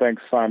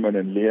 Thanks, Simon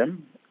and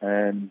Liam.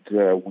 And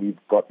we've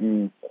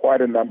gotten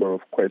quite a number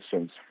of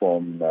questions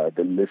from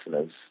the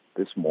listeners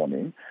this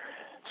morning.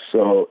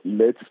 So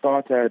let's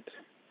start at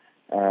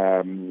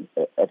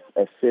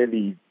a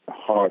fairly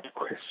hard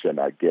question,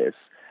 I guess.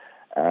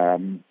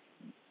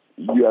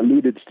 You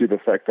alluded to the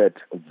fact that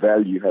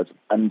value has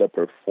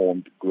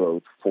underperformed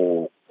growth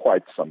for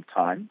quite some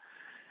time,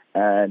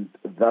 and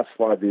thus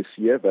far this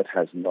year that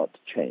has not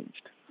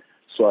changed.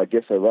 So I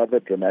guess a rather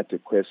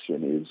dramatic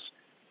question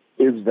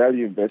is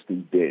value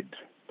investing dead?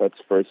 That's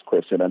the first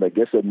question. And I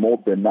guess a more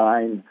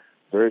benign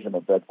version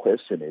of that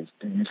question is,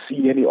 do you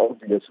see any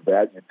obvious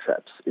value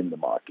traps in the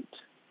market?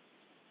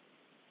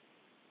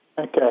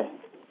 Okay.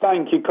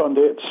 Thank you,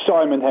 Condi. It's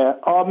Simon here.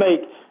 I'll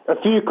make a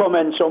few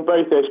comments on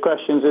both those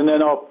questions and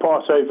then I'll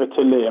pass over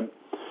to Liam.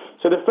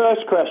 So the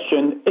first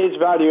question, is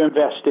value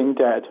investing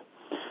dead?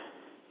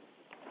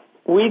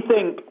 We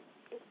think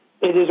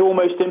it is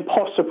almost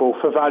impossible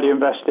for value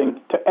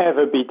investing to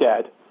ever be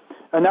dead.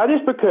 And that is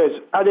because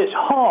at its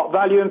heart,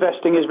 value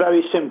investing is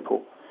very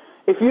simple.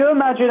 If you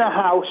imagine a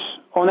house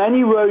on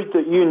any road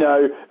that you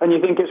know and you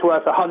think it's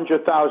worth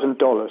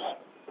 $100,000,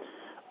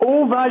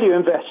 all value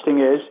investing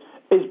is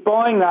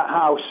buying that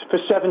house for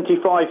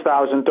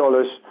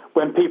 $75,000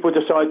 when people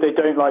decide they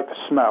don't like the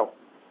smell.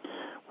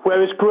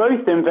 Whereas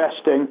growth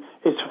investing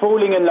is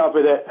falling in love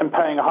with it and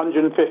paying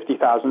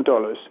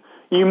 $150,000.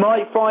 You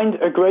might find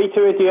a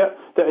greater idiot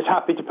that is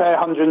happy to pay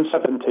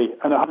 170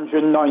 and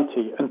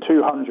 190 and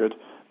 200,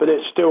 but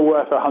it's still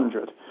worth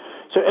 100.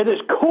 So at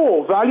its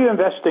core, value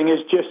investing is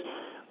just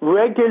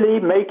regularly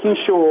making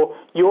sure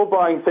you're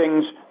buying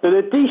things that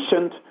are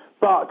decent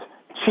but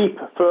cheap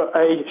for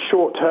a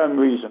short-term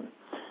reason.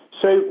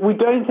 So we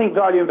don't think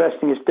value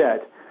investing is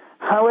dead.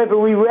 However,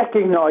 we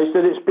recognize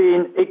that it's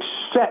been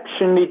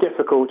exceptionally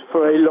difficult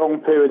for a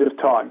long period of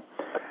time.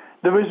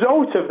 The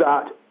result of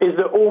that is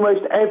that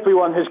almost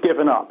everyone has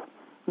given up.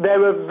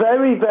 There are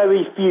very,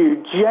 very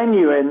few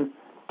genuine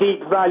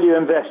deep value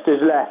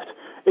investors left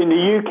in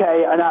the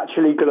UK and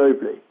actually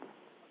globally.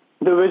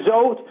 The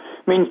result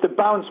means the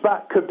bounce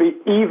back could be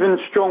even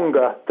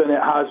stronger than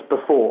it has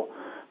before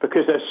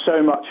because there's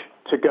so much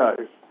to go.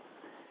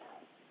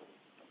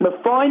 The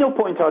final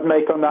point I'd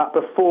make on that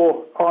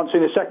before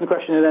answering the second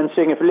question and then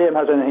seeing if Liam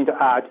has anything to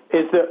add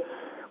is that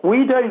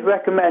we don't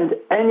recommend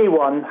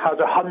anyone has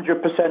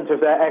 100% of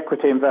their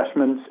equity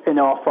investments in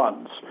our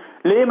funds.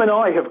 Liam and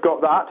I have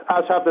got that,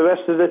 as have the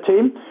rest of the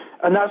team,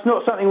 and that's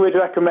not something we'd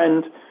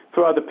recommend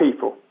for other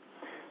people.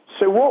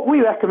 So what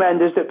we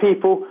recommend is that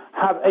people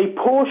have a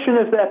portion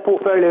of their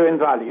portfolio in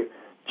value,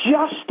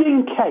 just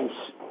in case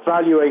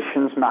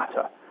valuations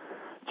matter.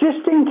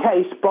 Just in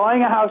case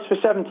buying a house for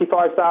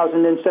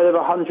 $75,000 instead of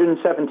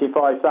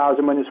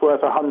 $175,000 when it's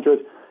worth 100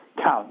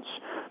 counts.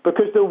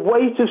 Because the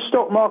weight of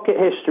stock market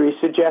history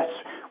suggests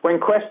when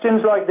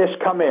questions like this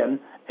come in,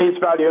 is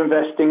value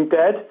investing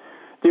dead?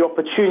 The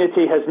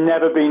opportunity has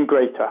never been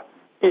greater.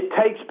 It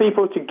takes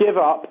people to give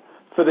up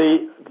for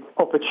the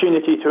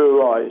opportunity to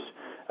arise.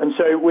 And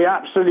so we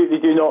absolutely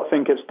do not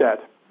think it's dead.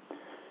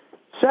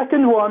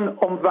 Second one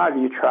on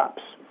value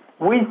traps.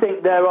 We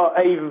think there are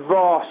a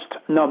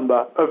vast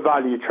number of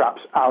value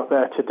traps out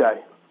there today.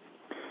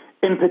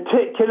 In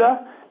particular,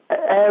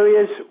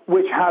 areas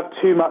which have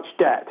too much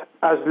debt,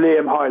 as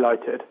Liam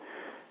highlighted.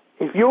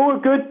 If you're a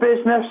good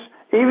business,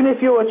 even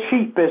if you're a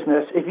cheap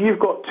business, if you've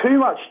got too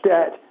much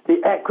debt, the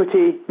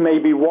equity may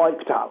be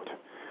wiped out.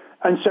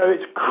 And so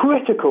it's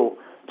critical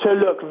to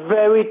look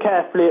very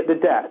carefully at the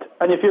debt.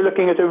 And if you're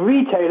looking at a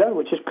retailer,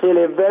 which is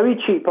clearly a very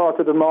cheap part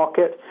of the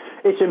market,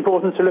 it's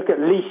important to look at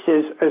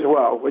leases as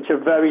well, which are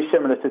very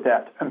similar to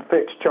debt, and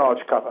fixed charge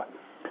cover.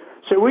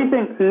 So we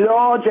think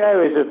large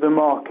areas of the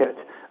market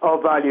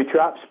are value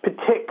traps,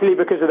 particularly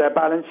because of their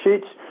balance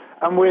sheets,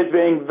 and we're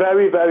being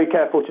very, very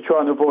careful to try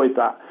and avoid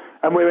that.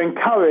 And we're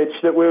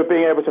encouraged that we're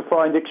being able to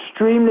find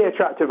extremely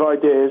attractive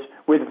ideas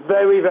with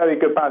very, very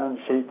good balance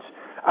sheets,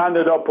 and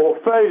that our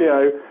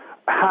portfolio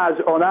has,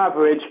 on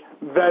average,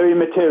 very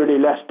materially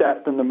less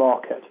debt than the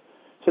market.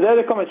 So they're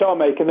the comments I'll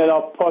make, and then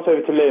I'll pass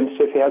over to Liam to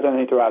see if he has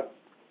anything to add.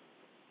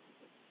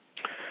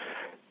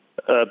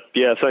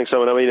 Yeah, thanks,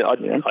 Simon. I mean,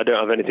 I don't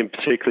have anything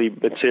particularly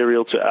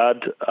material to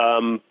add.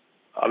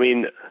 I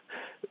mean,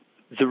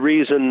 the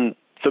reason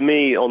for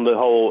me on the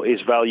whole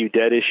is value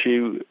dead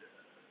issue.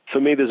 For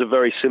me, there's a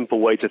very simple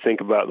way to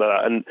think about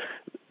that. And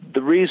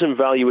the reason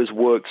value has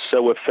worked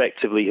so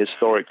effectively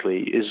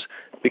historically is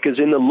because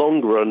in the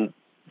long run,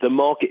 the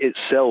market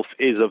itself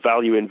is a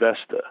value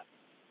investor.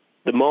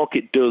 The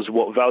market does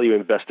what value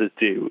investors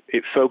do.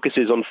 It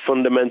focuses on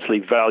fundamentally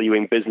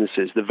valuing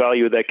businesses, the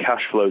value of their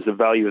cash flows, the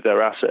value of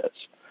their assets.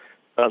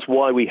 That's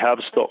why we have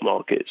stock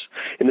markets.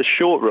 In the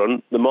short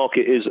run, the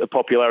market is a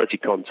popularity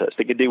contest.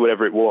 It can do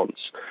whatever it wants.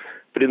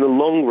 But in the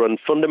long run,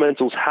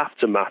 fundamentals have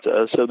to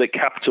matter so that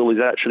capital is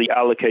actually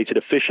allocated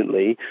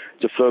efficiently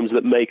to firms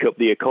that make up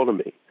the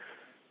economy.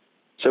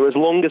 So as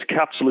long as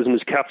capitalism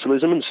is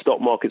capitalism and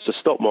stock markets are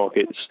stock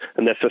markets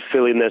and they're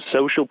fulfilling their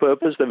social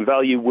purpose, then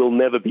value will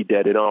never be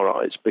dead in our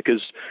eyes,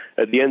 because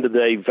at the end of the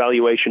day,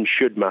 valuation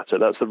should matter.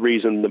 That's the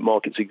reason that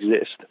markets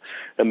exist.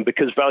 And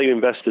because value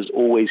investors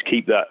always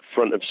keep that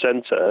front of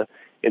center,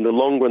 in the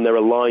long run, they're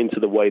aligned to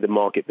the way the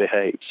market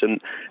behaves.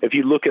 And if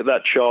you look at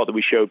that chart that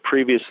we showed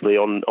previously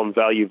on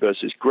value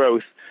versus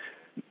growth,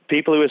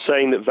 people who are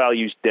saying that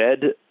value's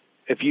dead,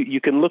 if you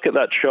can look at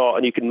that chart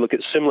and you can look at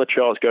similar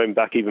charts going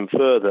back even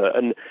further,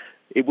 and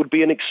it would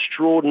be an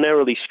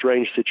extraordinarily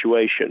strange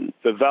situation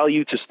for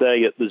value to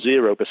stay at the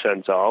 0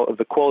 percentile, of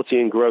the quality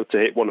and growth to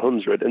hit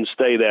 100 and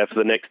stay there for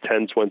the next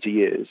 10, 20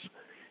 years.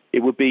 It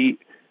would be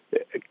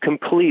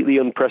completely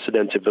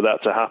unprecedented for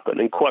that to happen.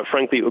 And quite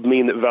frankly, it would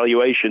mean that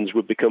valuations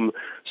would become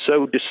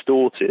so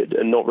distorted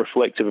and not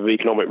reflective of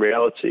economic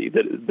reality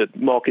that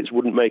markets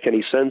wouldn't make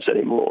any sense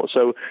anymore.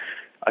 So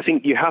I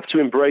think you have to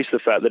embrace the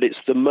fact that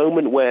it's the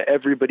moment where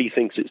everybody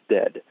thinks it's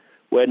dead,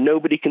 where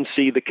nobody can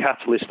see the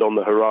catalyst on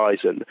the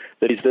horizon,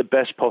 that is the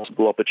best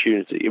possible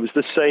opportunity. It was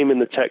the same in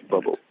the tech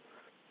bubble.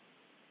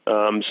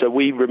 So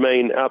we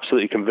remain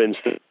absolutely convinced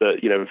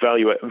that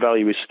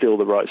value is still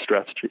the right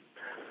strategy.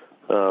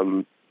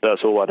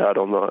 That's all I'd add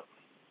on that.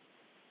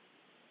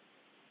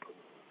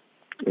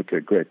 Okay,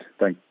 great.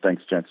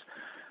 Thanks, gents.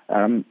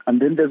 And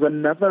then there's a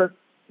number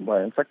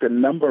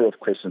of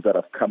questions that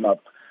have come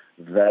up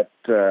that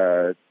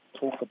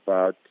talk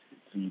about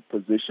the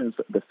positions,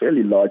 the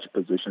fairly large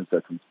positions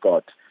that we've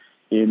got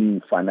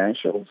in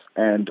financials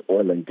and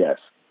oil and gas,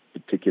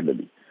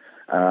 particularly.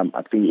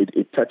 I think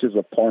it touches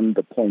upon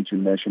the point you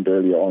mentioned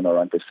earlier on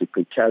around the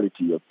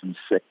cyclicality of these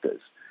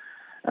sectors.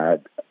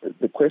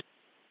 The question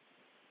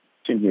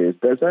here is,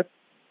 does that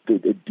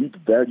the deep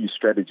value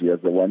strategy as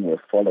the one we're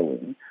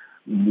following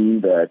mean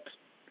that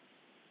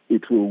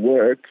it will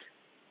work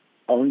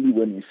only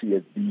when we see a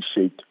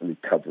V-shaped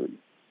recovery?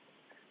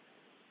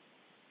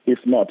 If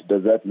not,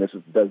 does that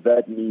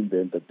mean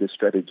then that this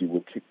strategy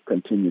will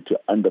continue to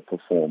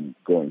underperform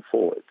going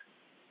forward?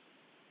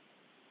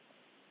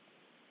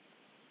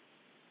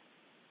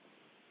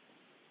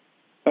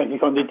 Thank you,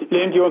 Condi.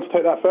 Liam, do you want to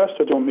take that first,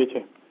 or do you want me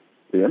to?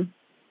 Liam?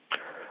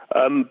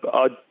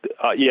 I'll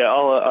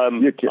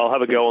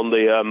have a go on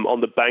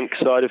the bank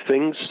side of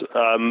things.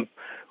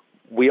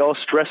 We are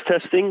stress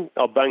testing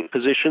our bank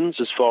positions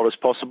as far as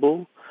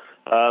possible.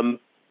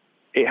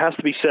 It has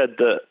to be said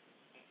that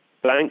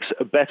banks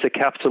are better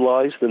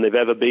capitalized than they've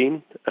ever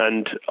been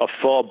and are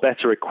far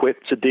better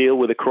equipped to deal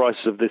with a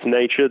crisis of this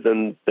nature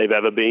than they've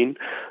ever been.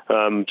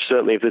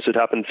 Certainly, if this had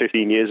happened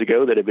 15 years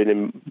ago, they'd have been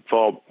in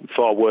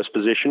far worse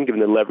position given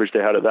the leverage they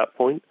had at that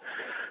point.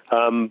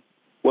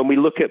 When we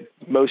look at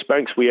most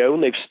banks we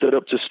own, they've stood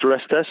up to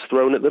stress tests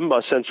thrown at them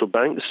by central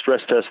banks,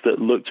 stress tests that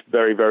looked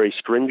very, very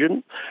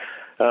stringent.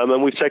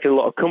 And we've taken a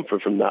lot of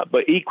comfort from that.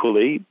 But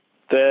equally,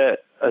 there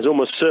has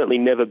almost certainly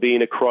never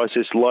been a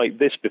crisis like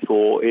this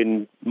before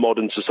in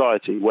modern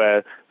society,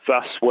 where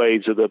vast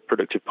swathes of the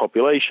productive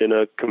population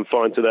are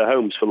confined to their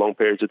homes for long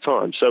periods of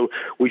time. So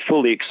we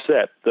fully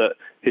accept that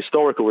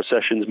historical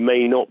recessions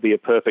may not be a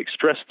perfect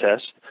stress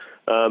test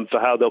for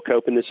how they'll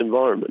cope in this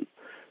environment.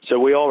 So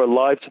we are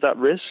alive to that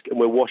risk, and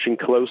we're watching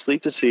closely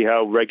to see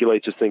how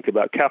regulators think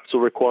about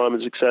capital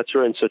requirements,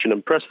 etc., in such an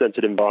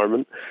unprecedented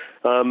environment.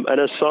 And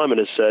as Simon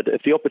has said,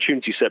 if the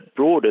opportunity set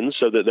broadens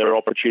so that there are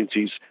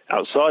opportunities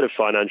outside of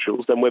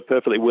financials, then we're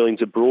perfectly willing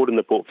to broaden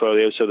the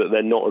portfolio so that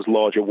they're not as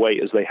large a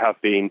weight as they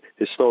have been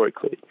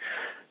historically.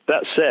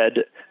 That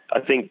said, I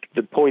think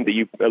the point that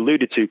you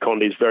alluded to,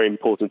 Condi, is very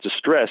important to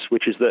stress,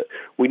 which is that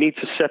we need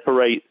to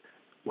separate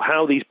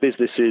how these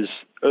businesses'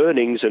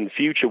 earnings and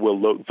future will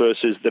look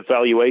versus the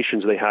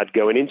valuations they had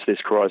going into this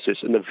crisis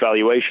and the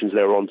valuations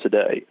they're on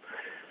today.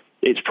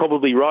 It's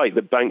probably right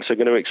that banks are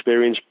going to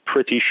experience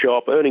pretty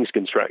sharp earnings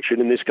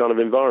contraction in this kind of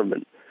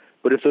environment.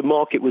 But if the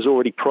market was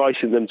already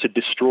pricing them to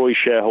destroy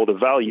shareholder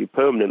value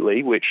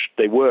permanently, which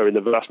they were in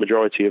the vast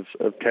majority of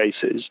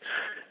cases,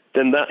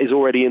 then that is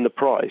already in the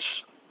price.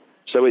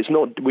 So it's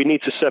not. We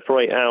need to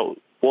separate out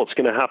what's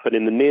going to happen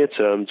in the near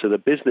term to the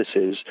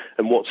businesses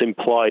and what's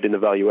implied in the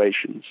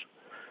valuations.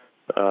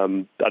 I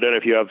don't know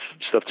if you have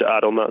stuff to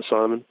add on that,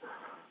 Simon.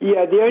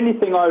 Yeah, the only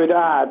thing I would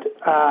add,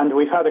 and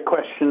we've had a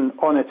question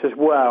on it as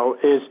well,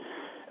 is,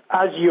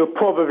 as you're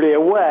probably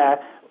aware,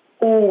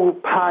 all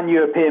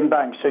pan-European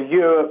banks, so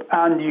Europe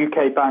and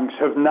UK banks,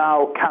 have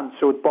now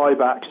cancelled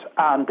buybacks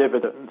and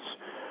dividends.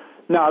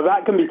 Now,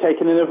 that can be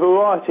taken in a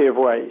variety of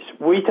ways.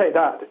 We take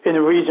that in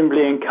a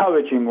reasonably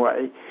encouraging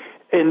way,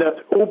 in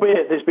that,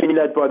 albeit it's been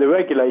led by the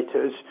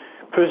regulators,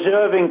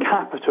 preserving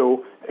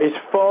capital is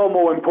far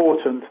more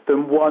important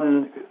than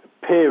one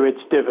period's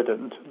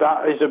dividend.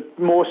 That is a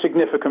more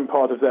significant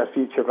part of their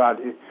future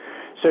value.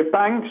 So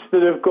banks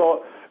that have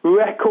got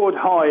record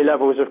high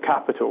levels of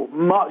capital,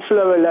 much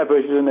lower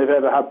leverage than they've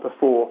ever had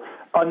before,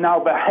 are now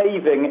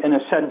behaving in a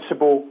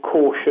sensible,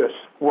 cautious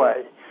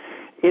way.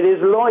 It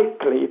is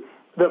likely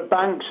that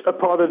banks are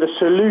part of the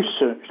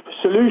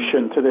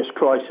solution to this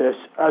crisis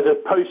as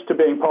opposed to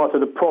being part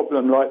of the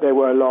problem like they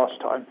were last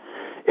time.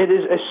 It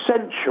is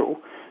essential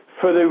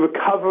for the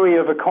recovery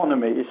of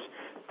economies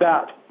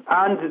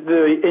and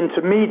the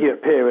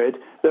intermediate period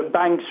that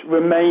banks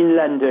remain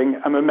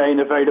lending and remain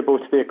available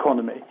to the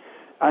economy.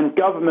 And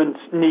governments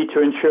need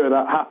to ensure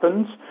that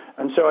happens.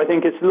 And so I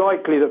think it's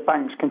likely that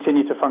banks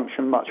continue to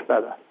function much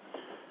better.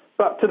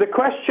 But to the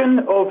question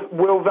of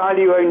will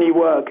value only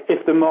work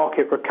if the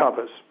market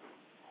recovers?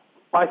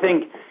 I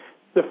think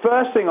the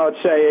first thing I'd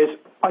say is,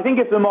 I think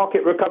if the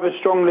market recovers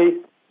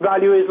strongly,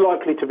 value is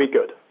likely to be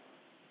good.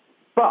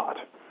 But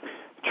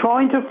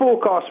trying to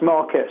forecast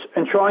markets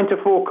and trying to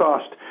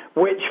forecast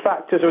which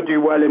factors will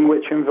do well in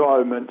which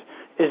environment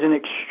is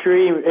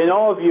in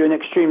our view, an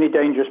extremely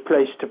dangerous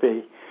place to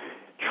be.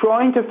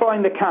 Trying to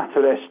find the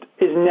catalyst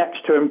is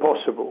next to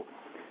impossible.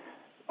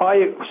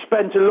 I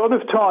spent a lot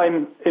of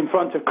time in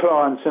front of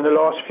clients in the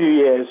last few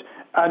years,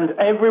 and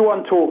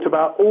everyone talked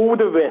about all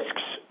the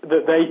risks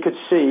that they could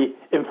see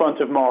in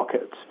front of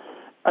markets.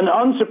 And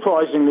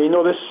unsurprisingly,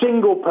 not a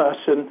single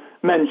person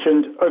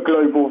mentioned a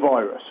global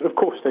virus. Of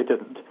course they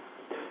didn't.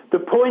 The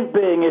point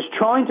being is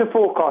trying to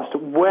forecast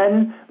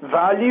when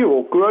value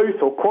or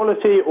growth or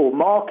quality or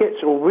markets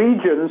or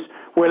regions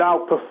will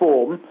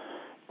outperform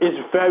is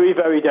very,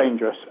 very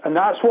dangerous. And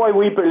that's why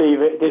we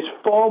believe it is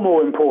far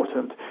more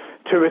important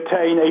to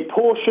retain a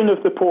portion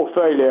of the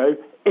portfolio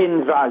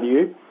in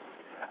value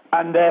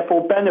and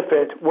therefore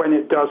benefit when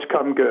it does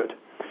come good.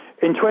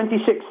 In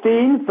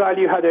 2016,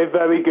 value had a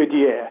very good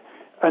year,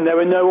 and there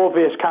were no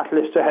obvious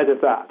catalysts ahead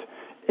of that.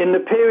 In the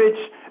periods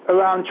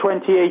around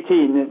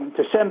 2018, in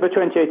December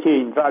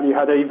 2018, value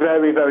had a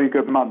very, very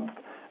good month,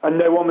 and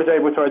no one was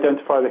able to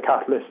identify the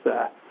catalyst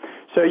there.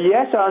 So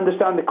yes, I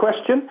understand the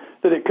question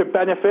that it could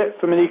benefit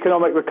from an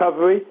economic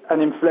recovery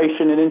and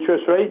inflation and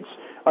interest rates.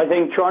 I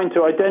think trying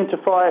to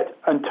identify it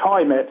and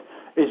time it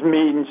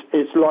means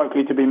it's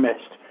likely to be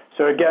missed.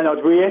 So again,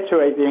 I'd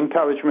reiterate the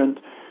encouragement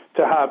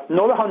to have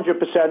not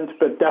 100%,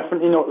 but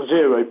definitely not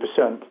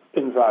 0%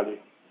 in value.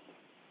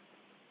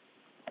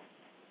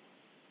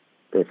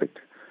 Perfect.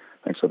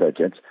 Thanks for that,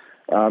 gents.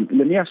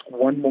 Let me ask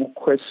one more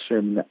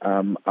question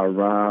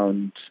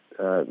around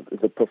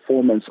the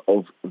performance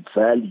of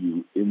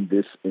value in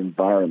this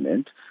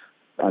environment,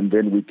 and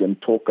then we can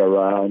talk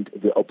around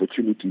the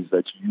opportunities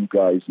that you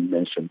guys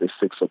mentioned, the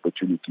 6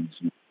 opportunities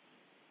you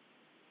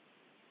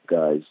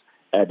guys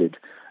added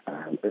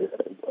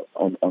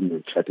on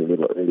the chat a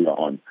little earlier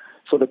on.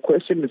 So the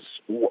question is,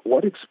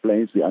 what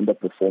explains the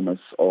underperformance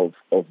of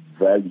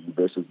value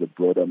versus the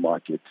broader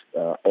market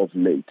of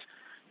late,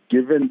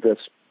 given the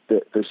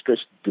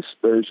stretched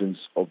dispersions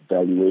of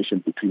valuation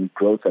between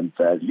growth and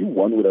value?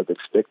 One would have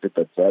expected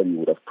that value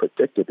would have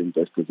protected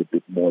investors a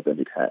bit more than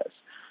it has.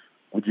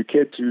 Would you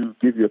care to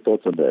give your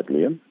thoughts on that,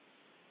 Liam?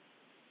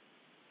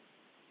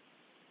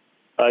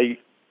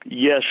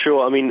 Yeah,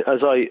 sure. I mean,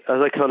 as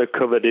I kind of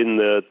covered in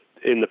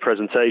the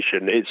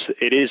presentation,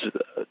 it is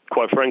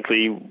quite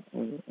frankly,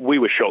 we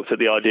were shocked at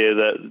the idea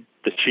that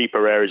the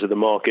cheaper areas of the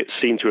market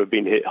seem to have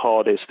been hit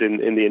hardest in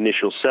the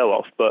initial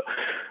sell-off. But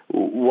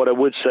what I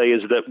would say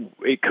is that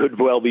it could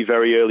well be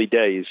very early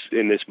days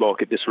in this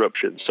market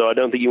disruption. So I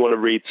don't think you want to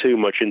read too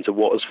much into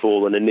what has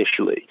fallen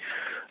initially.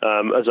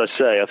 As I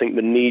say, I think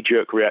the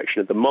knee-jerk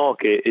reaction of the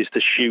market is to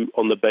shoot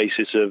on the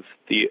basis of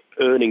the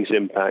earnings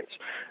impact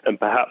and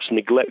perhaps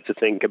neglect to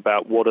think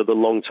about what are the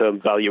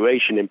long-term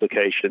valuation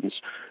implications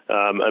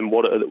and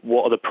what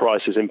are the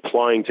prices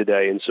implying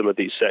today in some of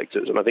these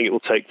sectors. And I think it will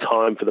take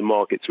time for the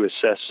market to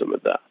assess some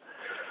of that.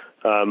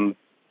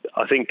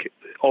 I think,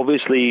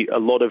 obviously, a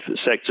lot of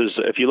sectors,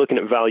 if you're looking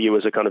at value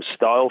as a kind of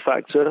style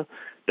factor,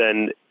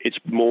 then it's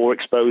more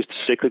exposed to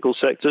cyclical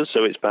sectors,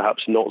 so it's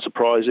perhaps not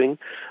surprising.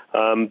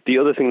 The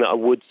other thing that I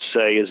would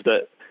say is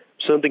that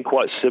something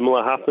quite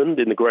similar happened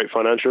in the Great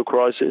Financial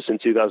Crisis in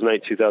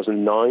 2008,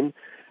 2009.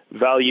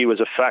 Value as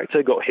a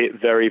factor got hit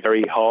very,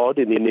 very hard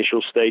in the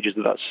initial stages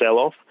of that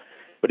sell-off.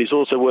 But it's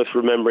also worth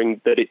remembering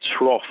that it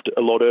troughed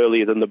a lot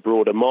earlier than the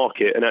broader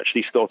market and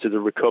actually started to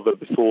recover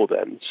before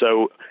then.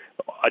 So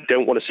I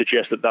don't want to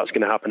suggest that that's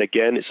going to happen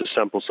again. It's a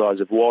sample size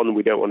of 1.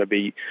 We don't want to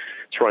be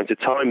trying to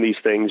time these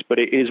things, but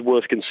it is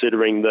worth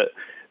considering that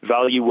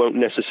value won't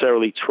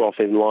necessarily trough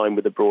in line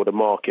with the broader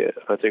market.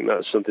 I think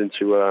that's something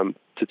to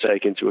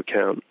take into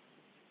account.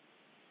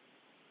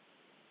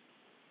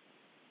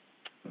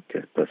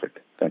 Okay, perfect.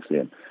 Thanks,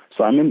 Liam.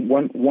 Simon,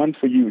 one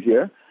for you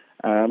here.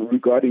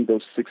 Regarding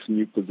those 6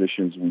 new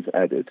positions we've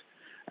added,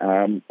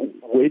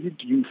 where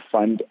did you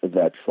fund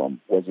that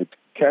from? Was it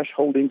cash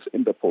holdings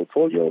in the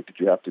portfolio? Did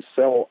you have to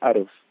sell out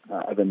of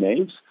other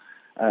names?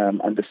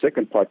 And the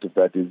second part of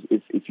that is,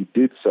 if you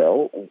did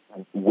sell,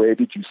 where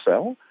did you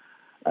sell,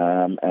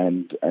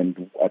 and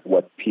at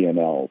what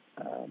P&L?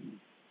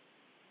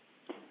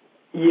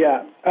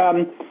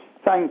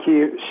 Thank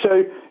you.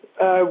 So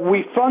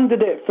we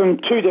funded it from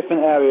 2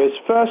 different areas.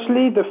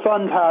 Firstly, the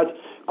fund had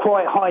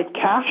quite high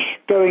cash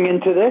going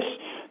into this,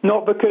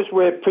 not because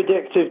we're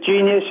predictive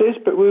geniuses,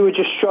 but we were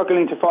just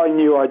struggling to find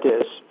new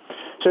ideas.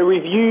 So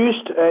we've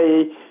used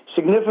a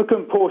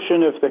significant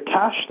portion of the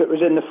cash that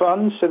was in the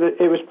fund, so that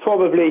it was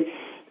probably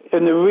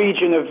in the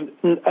region of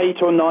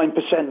 8 or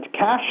 9%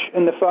 cash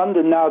in the fund,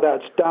 and now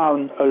that's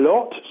down a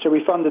lot, so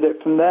we funded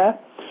it from there.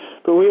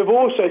 But we have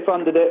also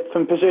funded it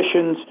from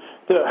positions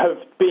that have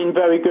been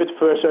very good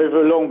for us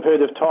over a long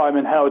period of time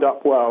and held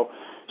up well.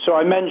 So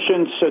I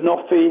mentioned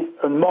Sanofi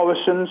and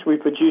Morrison's.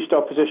 We've reduced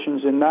our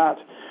positions in that.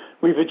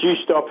 We've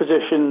reduced our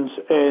positions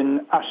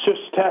in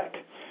Asustec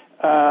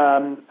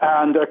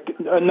and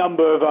a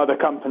number of other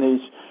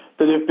companies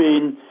that have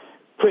been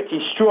pretty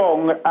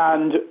strong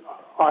and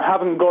I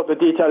haven't got the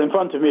detail in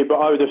front of me, but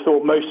I would have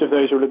thought most of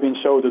those would have been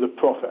sold at a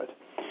profit.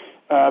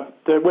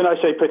 When I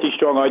say pretty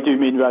strong, I do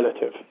mean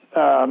relative.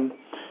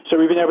 So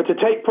we've been able to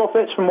take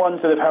profits from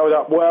ones that have held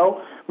up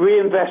well,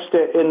 reinvest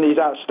it in these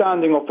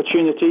outstanding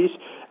opportunities,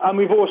 and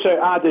we've also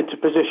added to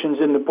positions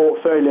in the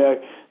portfolio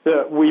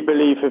that we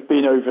believe have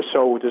been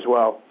oversold as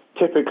well,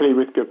 typically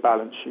with good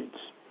balance sheets.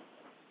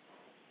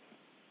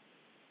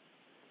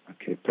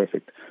 Okay,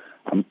 perfect.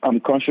 I'm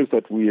conscious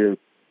that we're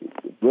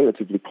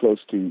relatively close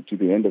to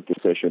the end of the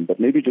session, but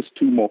maybe just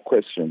two more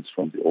questions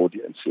from the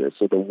audience here.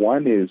 So the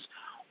one is,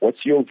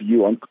 what's your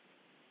view on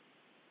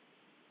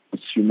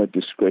consumer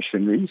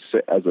discretionary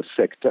as a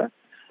sector?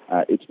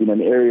 It's been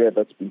an area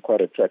that's been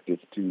quite attractive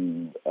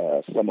to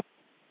some of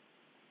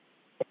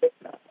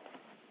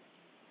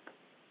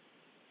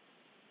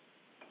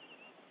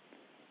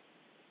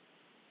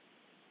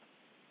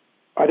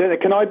I don't know,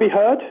 can I be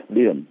heard?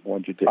 Liam, why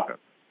don't you take that?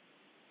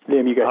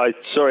 Liam, you go. Hi,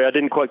 sorry, I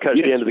didn't quite catch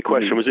Yes, the end of the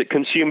question. please. Was it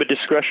consumer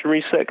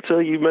discretionary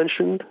sector you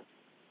mentioned?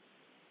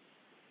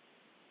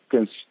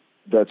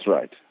 That's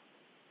right.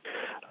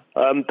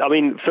 I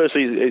mean,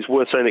 firstly, it's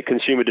worth saying that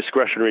consumer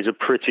discretionary is a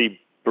pretty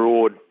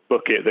broad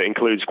bucket that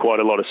includes quite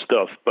a lot of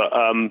stuff. But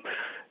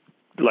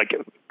like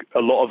a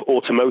lot of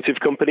automotive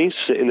companies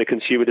sit in the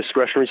consumer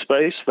discretionary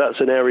space. That's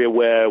an area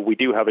where we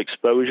do have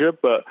exposure,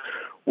 but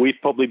we've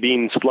probably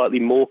been slightly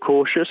more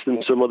cautious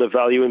than some other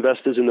value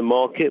investors in the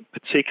market,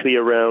 particularly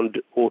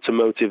around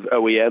automotive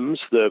OEMs,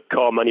 the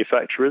car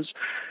manufacturers.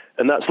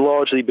 And that's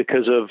largely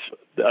because of,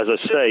 as I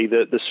say,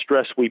 the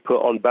stress we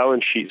put on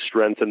balance sheet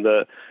strength and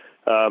the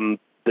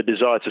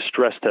desire to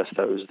stress test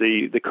those.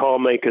 The car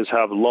makers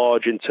have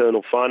large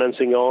internal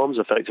financing arms,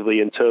 effectively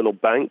internal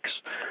banks.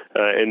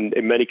 In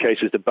many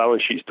cases, the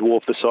balance sheets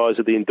dwarf the size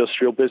of the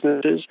industrial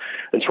businesses.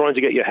 And trying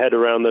to get your head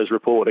around those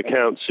reported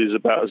accounts is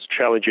about as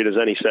challenging as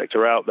any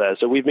sector out there.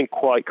 So we've been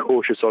quite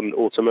cautious on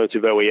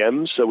automotive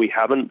OEMs. So we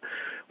haven't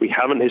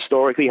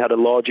historically had a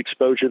large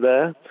exposure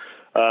there.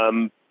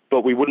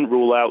 But we wouldn't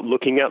rule out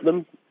looking at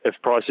them if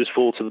prices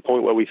fall to the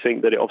point where we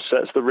think that it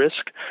offsets the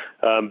risk.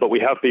 But we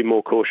have been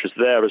more cautious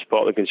there as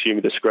part of the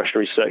consumer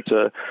discretionary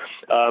sector.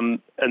 And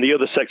the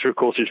other sector, of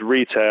course, is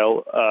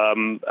retail.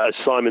 As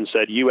Simon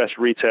said, US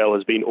retail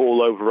has been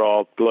all over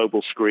our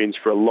global screens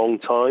for a long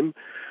time.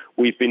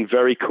 We've been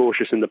very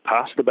cautious in the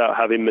past about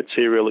having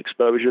material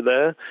exposure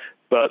there,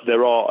 but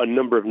there are a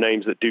number of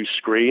names that do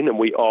screen, and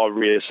we are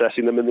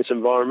reassessing them in this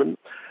environment.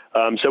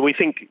 So we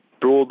think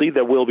broadly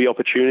there will be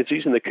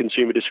opportunities in the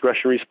consumer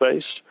discretionary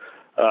space.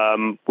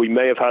 We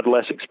may have had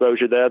less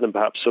exposure there than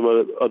perhaps some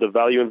other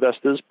value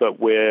investors, but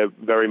we're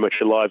very much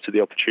alive to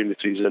the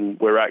opportunities and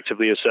we're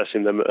actively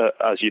assessing them,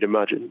 as you'd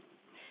imagine.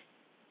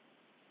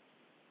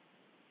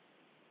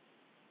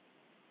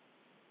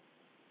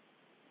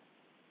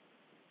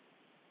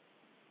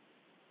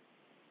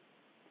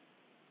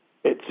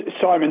 It's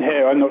Simon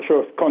here. I'm not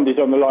sure if Condi's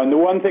on the line. The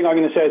one thing I'm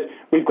going to say is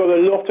we've got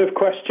a lot of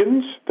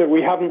questions that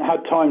we haven't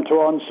had time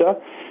to answer.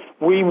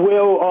 We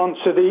will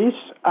answer these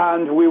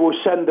and we will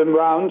send them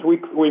round.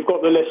 We've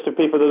got the list of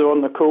people that are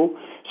on the call,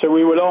 so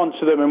we will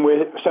answer them and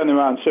we'll send them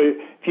around. So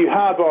if you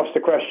have asked a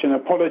question,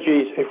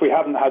 apologies if we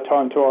haven't had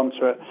time to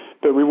answer it,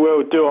 but we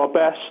will do our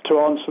best to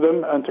answer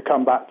them and to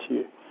come back to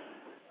you.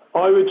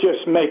 I would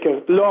just make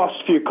a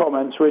last few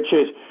comments, which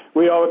is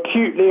we are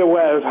acutely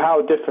aware of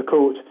how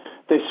difficult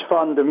this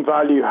fund and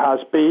value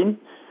has been.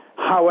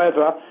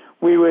 However,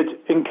 we would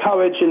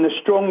encourage in the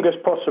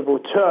strongest possible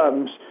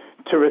terms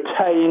to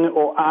retain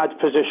or add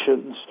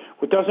positions.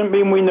 It doesn't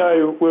mean we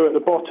know we're at the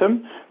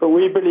bottom, but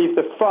we believe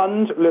the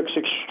fund looks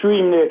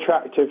extremely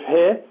attractive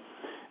here,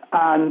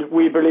 and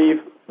we believe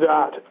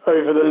that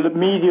over the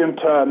medium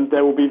term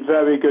there will be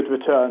very good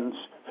returns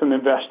from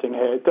investing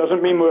here. It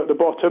doesn't mean we're at the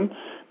bottom,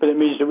 but it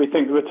means that we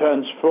think the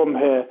returns from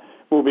here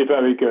will be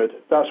very good.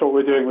 That's what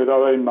we're doing with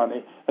our own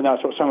money, and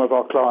that's what some of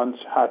our clients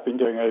have been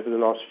doing over the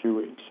last few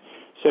weeks.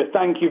 So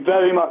thank you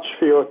very much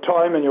for your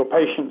time and your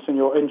patience and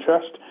your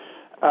interest.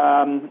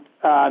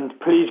 And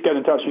please get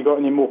in touch if you've got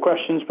any more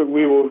questions, but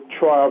we will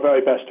try our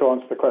very best to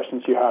answer the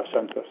questions you have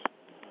sent us.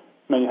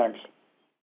 Many thanks.